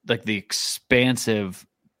about the expansive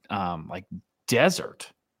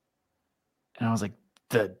desert. And I was like,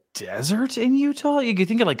 the desert in Utah? You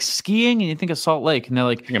think of skiing and you think of Salt Lake. And they're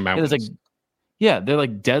like, they're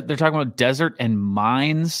they're talking about desert and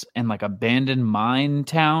mines and abandoned mine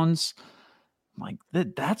towns. I'm like,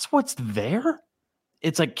 that's what's there?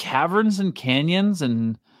 It's caverns and canyons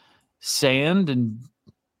and sand and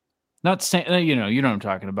not sand. You know what I'm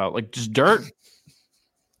talking about. Just dirt.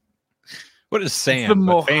 What is sand? The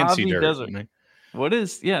Mojave fancy dirt. Desert. What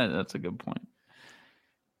is? Yeah, that's a good point.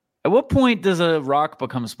 At what point does a rock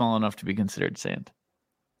become small enough to be considered sand?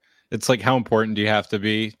 It's how important do you have to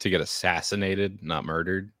be to get assassinated, not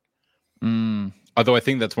murdered? Although I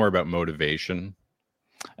think that's more about motivation.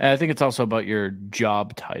 I think it's also about your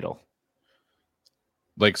job title.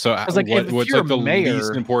 What's the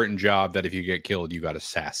least important job that if you get killed, you got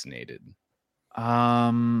assassinated? If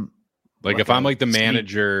I'm the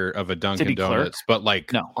manager of a Dunkin' Donuts, clerk?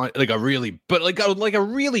 But a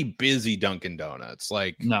really busy Dunkin' Donuts,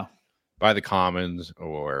 no, by the Commons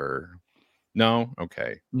or no,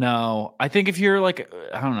 okay, no. I think if you're I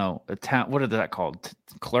don't know, a town. What is that called?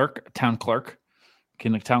 Town clerk.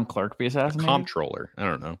 Can a town clerk be assassinated? Comptroller. I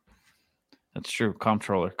don't know. That's true.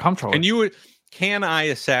 Comptroller. Can I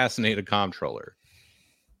assassinate a comptroller?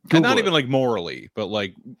 And not even morally, but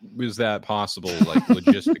is that possible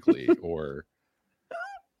logistically or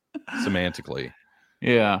semantically?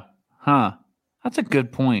 Yeah. Huh. That's a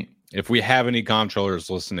good point. If we have any comptrollers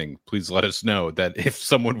listening, please let us know that if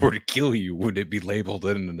someone were to kill you, would it be labeled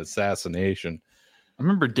in an assassination? I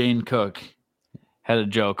remember Dane Cook had a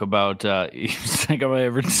joke about he was like, if I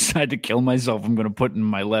ever decide to kill myself, I'm going to put in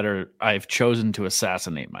my letter, I've chosen to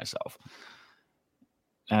assassinate myself.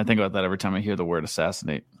 And I think about that every time I hear the word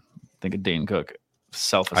assassinate. I think of Dane Cook.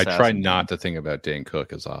 I try not to think about Dane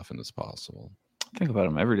Cook as often as possible. I think about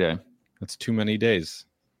him every day. That's too many days.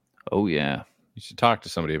 Oh, yeah. You should talk to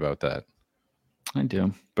somebody about that. I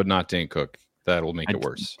do. But not Dane Cook. That'll make it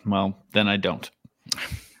worse. Well, then I don't.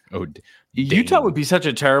 Oh, Utah would be such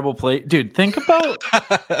a terrible play. Dude, think about...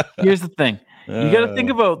 Here's the thing. You got to think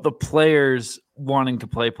about the players wanting to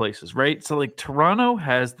play places, right? So, like, Toronto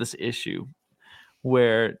has this issue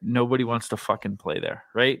where nobody wants to fucking play there,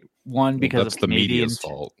 right? One, because that's of the media's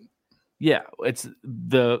fault. Yeah, it's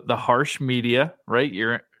the harsh media, right?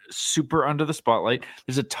 You're super under the spotlight.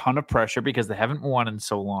 There's a ton of pressure because they haven't won in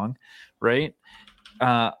so long, right?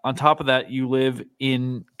 On top of that, you live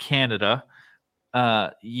in Canada.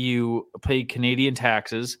 You pay Canadian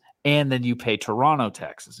taxes, and then you pay Toronto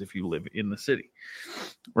taxes if you live in the city,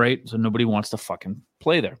 right? So nobody wants to fucking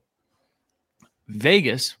play there.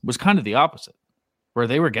 Vegas was kind of the opposite, where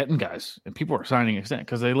they were getting guys and people were signing extent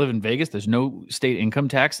because they live in Vegas. There's no state income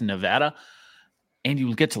tax in Nevada, and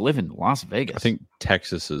you get to live in Las Vegas. I think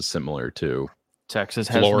Texas is similar too. Texas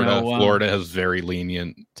has Florida has very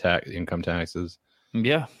lenient income taxes.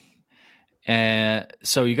 Yeah. And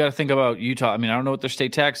so you got to think about Utah. I mean, I don't know what their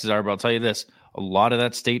state taxes are, but I'll tell you this. A lot of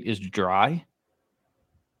that state is dry.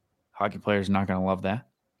 Hockey players are not going to love that.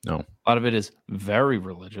 No. A lot of it is very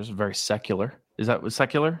religious, very secular. Is that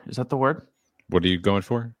secular? Is that the word? What are you going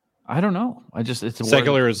for? I don't know. It's a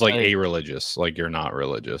secular is like a-religious, like you're not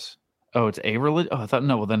religious. Oh, it's a-religious? Oh, I thought,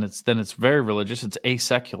 no, well, then it's very religious. It's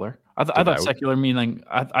asecular. I thought secular meaning,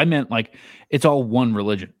 I meant like it's all one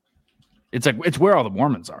religion. It's like, it's where all the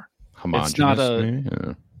Mormons are. Homogenous. It's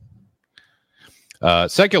not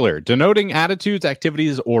secular, denoting attitudes,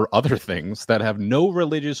 activities, or other things that have no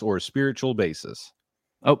religious or spiritual basis.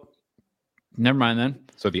 Oh, never mind then.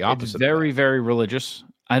 So the opposite. It's very, very religious.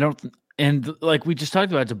 And like we just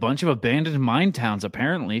talked about, it's a bunch of abandoned mine towns,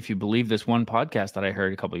 apparently, if you believe this one podcast that I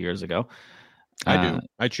heard a couple of years ago. I do.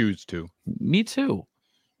 I choose to. Me too.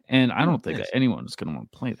 And I don't think anyone's going to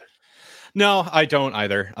want to play there. No, I don't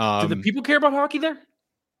either. Do the people care about hockey there?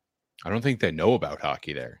 I don't think they know about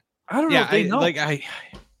hockey there. I don't know if they know.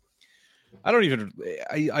 I don't even.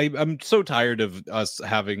 I'm so tired of us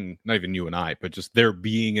having, not even you and I, but just there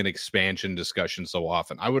being an expansion discussion so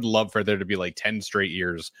often. I would love for there to be like 10 straight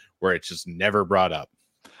years where it's just never brought up.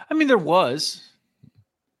 I mean, there was.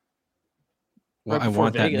 Well, I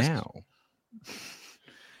want Vegas. That now.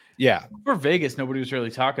 Yeah. For Vegas, nobody was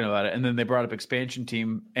really talking about it. And then they brought up expansion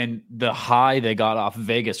team, and the high they got off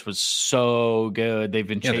Vegas was so good. They've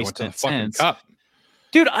been chasing it since. Cup.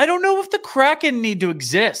 Dude, I don't know if the Kraken need to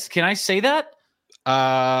exist. Can I say that?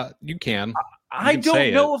 You can. I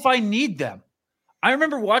don't know if I need them. I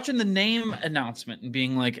remember watching the name announcement and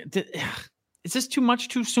being like, is this too much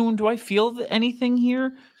too soon? Do I feel anything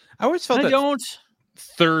here? I always felt that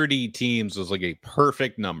 30 teams was like a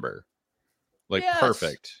perfect number. Like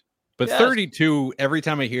perfect. But 32, every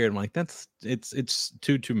time I hear it, I'm like, it's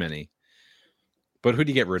too many. But who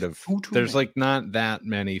do you get rid of? There's like not that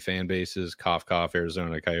many fan bases, cough,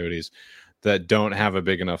 Arizona Coyotes, that don't have a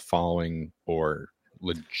big enough following or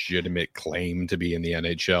legitimate claim to be in the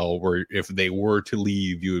NHL, where if they were to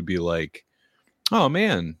leave, you would be like, oh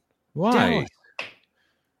man, why?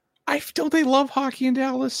 Don't they love hockey in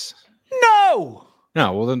Dallas? No.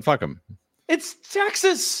 Well then fuck them. It's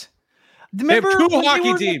Texas. Remember they have 2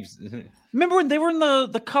 hockey teams. Remember when they were in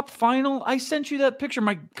the Cup final? I sent you that picture.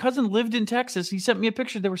 My cousin lived in Texas. He sent me a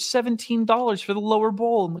picture. There were $17 for the lower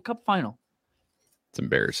bowl in the Cup final. It's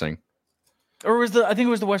embarrassing. Or I think it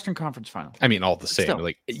was the Western Conference final. I mean, all the same.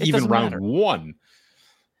 Like even round 1.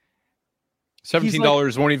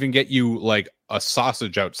 $17 won't even get you like a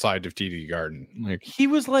sausage outside of TD Garden. Like he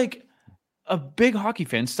was like a big hockey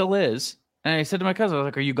fan, still is. And I said to my cousin, I was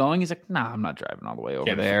like, "Are you going?" He's like, "Nah, I'm not driving all the way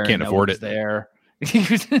over there. Can't afford it there."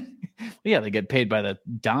 Yeah, they get paid by the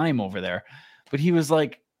dime over there. But he's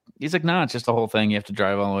like, "Nah, it's just the whole thing. You have to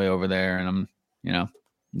drive all the way over there, and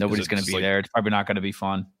nobody's going to be there. It's probably not going to be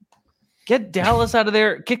fun." Get Dallas out of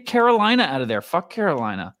there. Get Carolina out of there. Fuck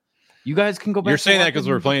Carolina. You guys can go back. You're saying that because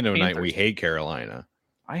we're playing tonight. We hate Carolina.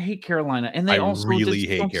 I hate Carolina, and they also really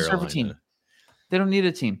hate Carolina. A team. They don't need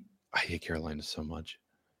a team. I hate Carolina so much.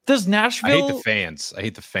 Does Nashville? I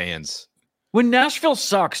hate the fans. When Nashville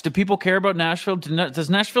sucks, do people care about Nashville? Does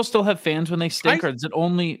Nashville still have fans when they stink, or is it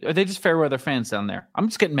only? Are they just fair weather fans down there? I'm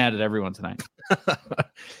just getting mad at everyone tonight.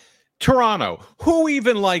 Toronto. Who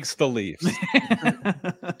even likes the Leafs?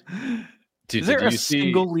 Is there a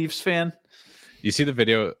single Leafs fan? You see the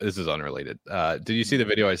video? This is unrelated. Did you see the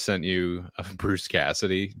video I sent you of Bruce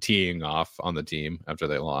Cassidy teeing off on the team after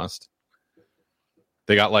they lost?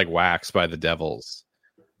 They got like waxed by the Devils.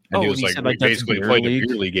 And he was like, we basically played a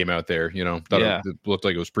beer league game out there, you know. It looked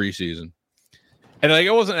like it was preseason. And like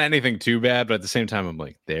it wasn't anything too bad, but at the same time, I'm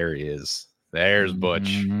like, there he is. There's Butch.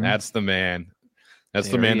 Mm-hmm. That's the man. That's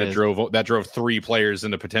the man that drove 3 players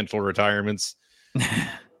into potential retirements.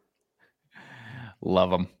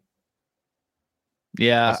 Love him.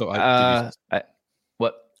 Yeah. Also,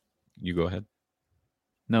 what? You go ahead.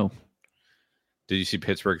 No. Did you see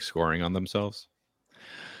Pittsburgh scoring on themselves?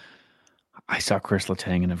 I saw Chris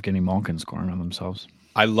Letang and Evgeny Malkin scoring on themselves.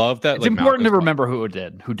 I love that. It's important to remember who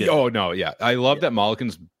did. Oh, no. Yeah. I love that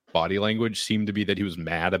Malkin's body language seemed to be that he was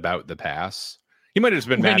mad about the pass. He might have just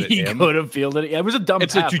been mad at him. He could have fielded it. It was a dumb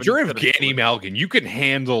pass. It's like, you're Evgeny Malkin. You can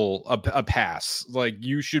handle a pass. Like,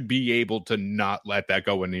 you should be able to not let that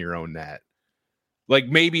go into your own net. Like,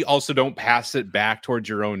 maybe also don't pass it back towards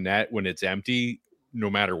your own net when it's empty, no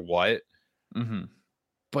matter what. Mm-hmm.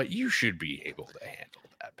 But you should be able to handle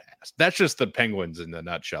that pass. That's just the Penguins in the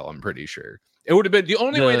nutshell, I'm pretty sure. It would have been the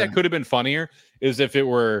only way that could have been funnier is if it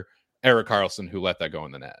were Erik Karlsson who let that go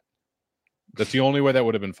in the net. That's the only way that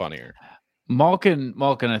would have been funnier. Malkin,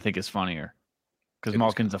 I think, is funnier because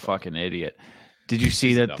Malkin's a fucking idiot. Did you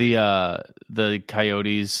see that the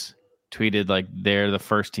Coyotes tweeted like they're the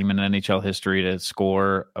first team in NHL history to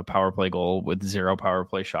score a power play goal with 0 power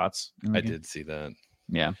play shots? I did see that.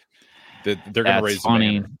 Yeah, they're going to raise the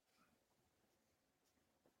banner.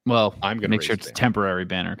 Well, I'm going to make sure it's a temporary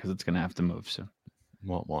banner because it's going to have to move soon.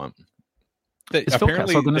 Want.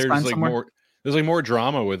 Apparently, there's like more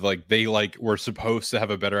drama with like they like were supposed to have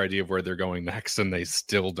a better idea of where they're going next, and they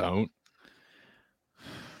still don't.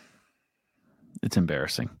 It's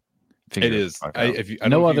embarrassing. It is.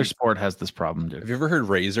 No other sport has this problem, dude. Have you ever heard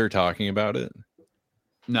Razor talking about it?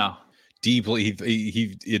 No. Deeply,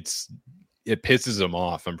 it pisses him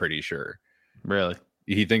off. I'm pretty sure. Really?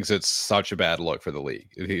 He thinks it's such a bad look for the league.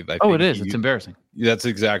 It is. It's embarrassing. That's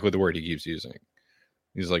exactly the word he keeps using.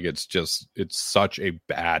 He's like, it's such a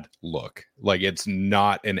bad look. Like, it's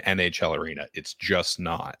not an NHL arena. It's just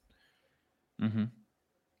not. Mm-hmm.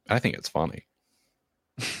 I think it's funny.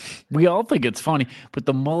 We all think it's funny, but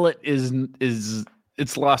the mullet is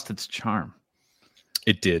it's lost its charm.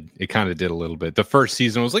 It did. It kind of did a little bit. The first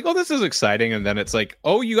season was like, oh, this is exciting. And then it's like,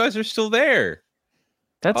 oh, you guys are still there.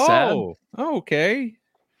 That's sad. Oh, okay.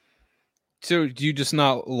 So do you just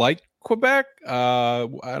not like Quebec? I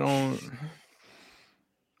don't.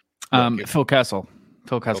 Phil Kessel.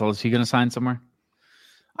 Is he going to sign somewhere?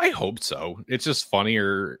 I hope so. It's just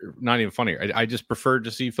funnier. Not even funnier. I just prefer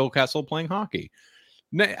to see Phil Kessel playing hockey.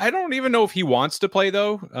 I don't even know if he wants to play,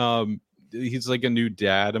 though. He's like a new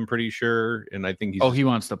dad, I'm pretty sure. And I think he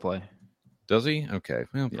wants to play. Does he? Okay.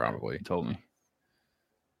 Well, probably. He told me.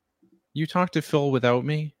 You talked to Phil without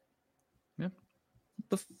me? Yeah. What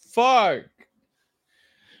the fuck?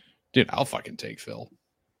 Dude, I'll fucking take Phil.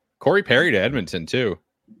 Corey Perry to Edmonton, too.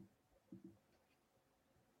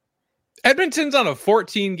 Edmonton's on a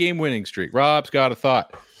 14-game winning streak. Rob's got a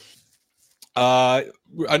thought.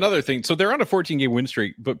 Another thing. So they're on a 14-game win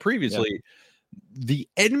streak, but previously, the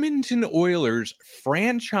Edmonton Oilers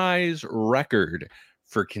franchise record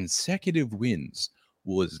for consecutive wins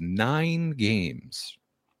was 9 games.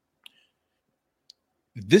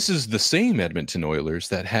 This is the same Edmonton Oilers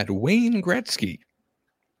that had Wayne Gretzky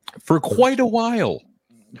for quite a while.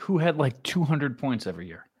 Who had like 200 points every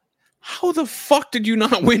year. How the fuck did you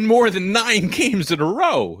not win more than 9 games in a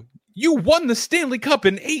row? You won the Stanley Cup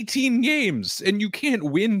in 18 games, and you can't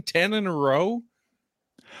win 10 in a row?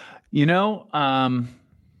 You know, I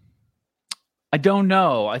don't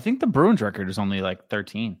know. I think the Bruins record is only like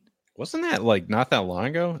 13. Wasn't that like not that long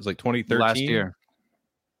ago? It was like 2013? Last year.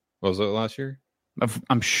 Was it last year?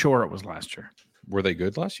 I'm sure it was last year. Were they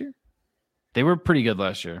good last year? They were pretty good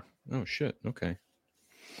last year. Oh, shit. Okay.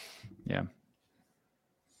 Yeah.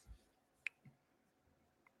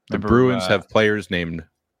 The Bruins have players named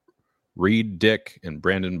Reed Dick and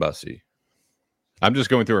Brandon Bussey. I'm just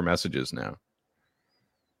going through our messages now.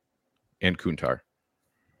 And Kuntar.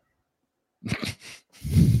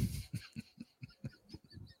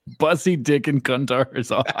 Bussey, Dick, and Kuntar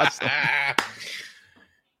is awesome.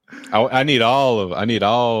 I need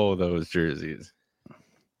all those jerseys.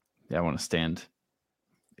 Yeah, I want to stand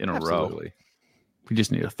in a row. We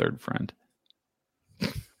just need a third friend.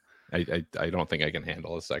 I don't think I can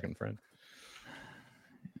handle a second friend.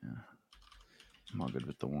 Yeah. I'm all good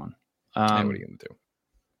with the one. What are you gonna do?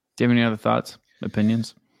 Do you have any other thoughts,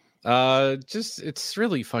 opinions? Just it's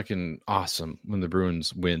really fucking awesome when the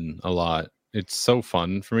Bruins win a lot. It's so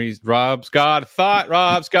fun for me. Rob's got a thought.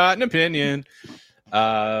 Rob's got an opinion.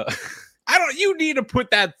 You need to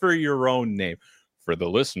put that for your own name. For the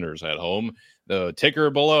listeners at home, the ticker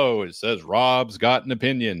below, it says Rob's got an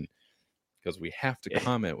opinion. Because we have to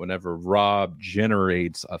comment whenever Rob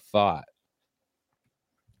generates a thought.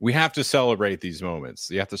 We have to celebrate these moments.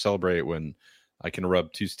 You have to celebrate when I can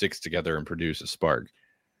rub two sticks together and produce a spark.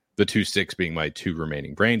 The two sticks being my two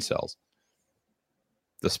remaining brain cells.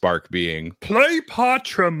 The spark being play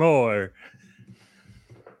Poitras more.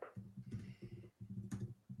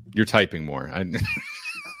 You're typing more.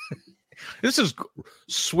 This is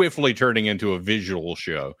swiftly turning into a visual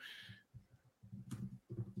show.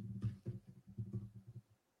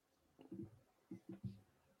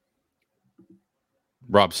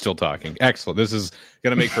 Rob's still talking. Excellent. This is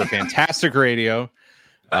going to make for fantastic radio.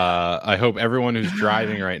 I hope everyone who's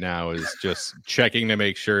driving right now is just checking to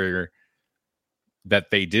make sure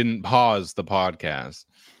that they didn't pause the podcast.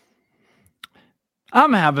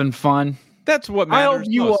 I'm having fun. That's what matters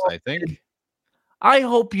most, I think. I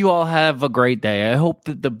hope you all have a great day. I hope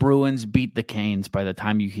that the Bruins beat the Canes by the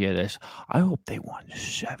time you hear this. I hope they won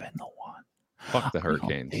 7-1. Fuck the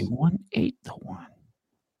Hurricanes. They won 8-1.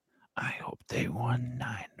 I hope they won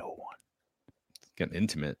 9-1. It's getting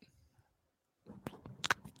intimate.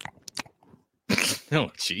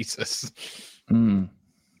 Oh, Jesus. You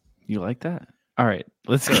like that? All right.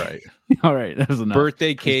 Let's All right. All right. That was enough.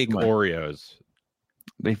 Birthday cake Oreos.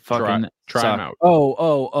 They fucking try them out.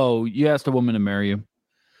 Oh. You asked a woman to marry you.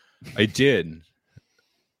 I did.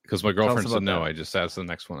 Because my girlfriend said no. I just asked the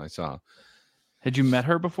next one I saw. Had you met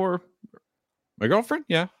her before? My girlfriend?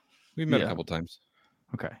 Yeah. We met a couple times.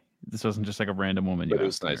 Okay. This wasn't just like a random woman. But it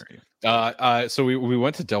was nice. So we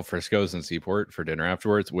went to Del Frisco's in Seaport for dinner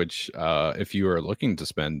afterwards, which if you are looking to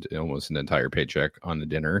spend almost an entire paycheck on the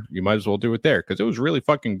dinner, you might as well do it there because it was really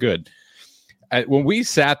fucking good. When we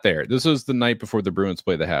sat there, this was the night before the Bruins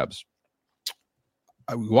played the Habs.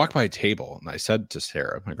 We walked by a table and I said to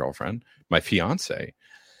Sarah, my girlfriend, my fiance,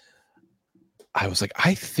 I was like,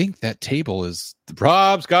 I think that table is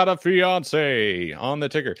Rob's got a fiance on the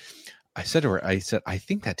ticker. I said to her, I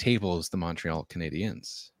think that table is the Montreal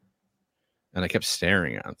Canadiens. And I kept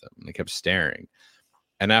staring at them. And I kept staring.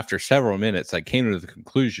 And after several minutes, I came to the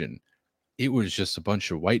conclusion it was just a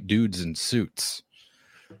bunch of white dudes in suits.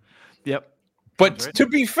 Yep. But right. To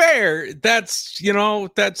be fair, that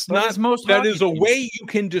is a way you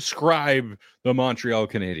can describe the Montreal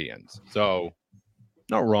Canadiens. So,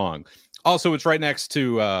 not wrong. Also, it's right next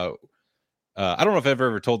to I don't know if I've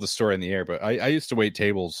ever told the story in the air, but I used to wait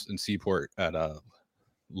tables in Seaport at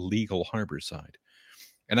Legal Harborside.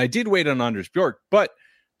 And I did wait on Anders Bjork, but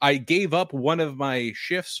I gave up one of my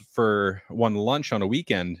shifts for one lunch on a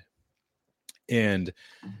weekend. And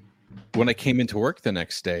when I came into work the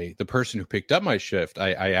next day, the person who picked up my shift,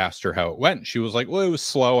 I asked her how it went. She was like, well, it was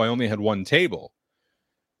slow. I only had one table.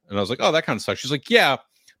 And I was like, oh, that kind of sucks. She's like, yeah,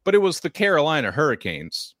 but it was the Carolina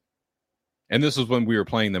Hurricanes. And this was when we were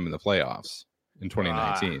playing them in the playoffs in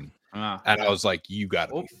 2019. And I was like, you got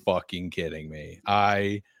to be fucking kidding me.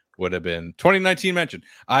 I would have been 2019 mentioned.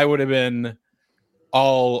 I would have been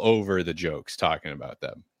all over the jokes talking about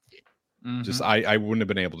them. Mm-hmm. Just I wouldn't have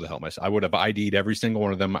been able to help myself. I would have ID'd every single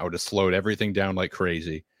one of them. I would have slowed everything down like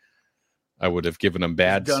crazy. I would have given them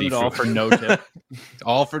bad seafood. All for no tip.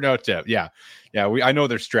 All for no tip. Yeah. I know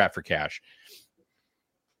they're strapped for cash.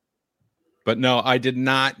 But no, I did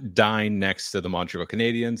not dine next to the Montreal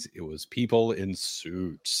Canadiens. It was people in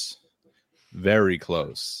suits. Very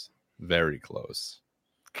close. Very close.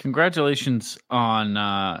 Congratulations on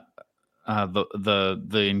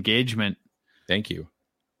the engagement. Thank you.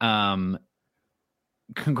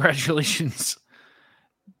 Congratulations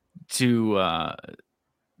to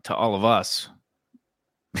all of us.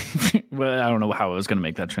 Well, I don't know how I was going to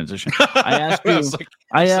make that transition. I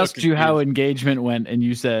asked you how engagement went, and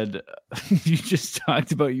you said you just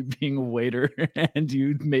talked about you being a waiter and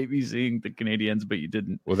you maybe seeing the Canadiens, but you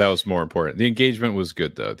didn't. Well, that was more important. The engagement was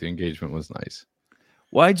good, though. The engagement was nice.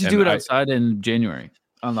 Why'd you do it outside in January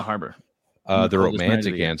on the harbor? The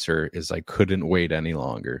romantic answer is I couldn't wait any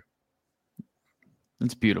longer.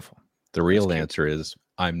 That's beautiful. The real answer is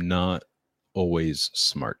I'm not always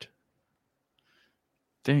smart.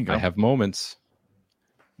 There you go. I have moments.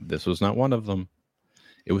 This was not one of them.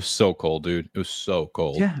 It was so cold, dude. It was so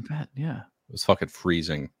cold. Yeah, I bet. Yeah. It was fucking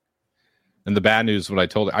freezing. And the bad news, when I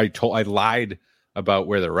lied about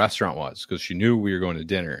where the restaurant was because she knew we were going to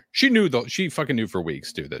dinner. She knew though. She fucking knew for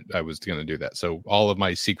weeks too that I was going to do that. So all of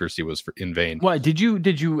my secrecy was in vain. Why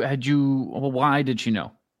why did she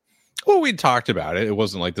know? Well, we talked about it. It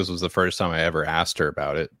wasn't like this was the first time I ever asked her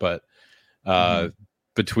about it, but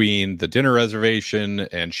between the dinner reservation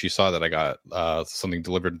and she saw that I got something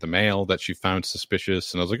delivered in the mail that she found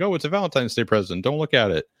suspicious, and I was like, "Oh, it's a Valentine's Day present. Don't look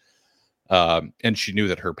at it." And she knew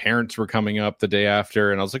that her parents were coming up the day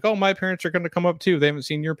after, and I was like, "Oh, my parents are going to come up too. They haven't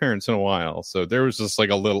seen your parents in a while." So there was just like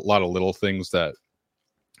a lot of little things that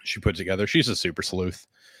she put together. She's a super sleuth.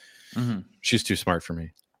 She's too smart for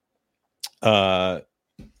me.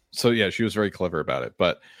 So yeah, she was very clever about it,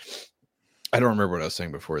 but I don't remember what I was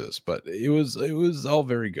saying before this, but it was all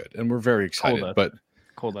very good, and we're very excited.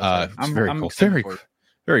 Cold outside. It's very cold,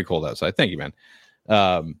 very cold outside. Thank you, man.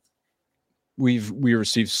 We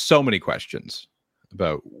received so many questions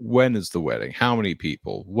about when is the wedding, how many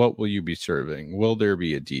people, what will you be serving, will there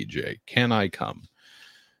be a DJ, can I come?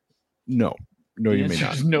 No, you may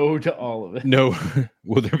not. No to all of it. No.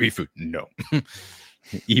 Will there be food? No.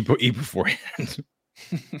 Eat beforehand.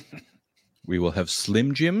 We will have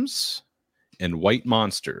Slim Jims and White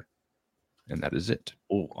Monster, and that is it.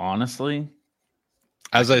 Oh, honestly,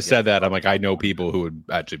 as I said that, I'm like, I know people who would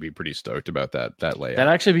actually be pretty stoked about that layout.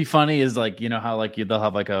 That'd actually be funny. Is like, you know how like they'll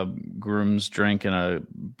have like a groom's drink and a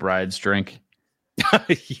bride's drink.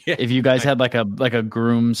 Yeah. If you guys had like a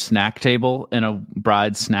groom snack table and a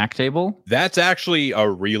bride snack table, that's actually a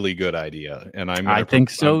really good idea, and I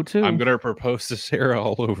think so too. I'm going to propose to Sarah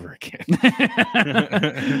all over again.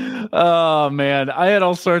 Oh man, I had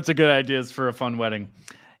all sorts of good ideas for a fun wedding.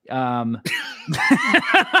 I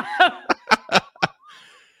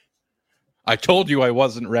told you I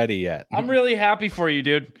wasn't ready yet. I'm really happy for you,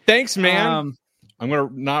 dude. Thanks, man. I'm going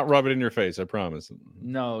to not rub it in your face. I promise.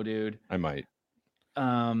 No, dude. I might.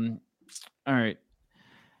 All right.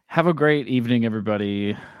 Have a great evening,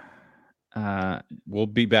 everybody. We'll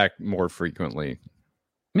be back more frequently.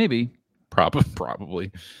 Maybe.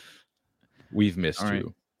 Probably. We've missed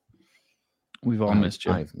you. We've all missed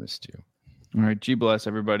you. I've missed you. All right. G bless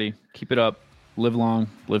everybody. Keep it up. Live long.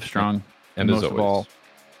 Live strong. And most as of all,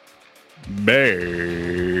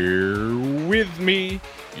 bear with me,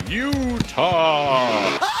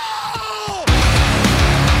 Utah.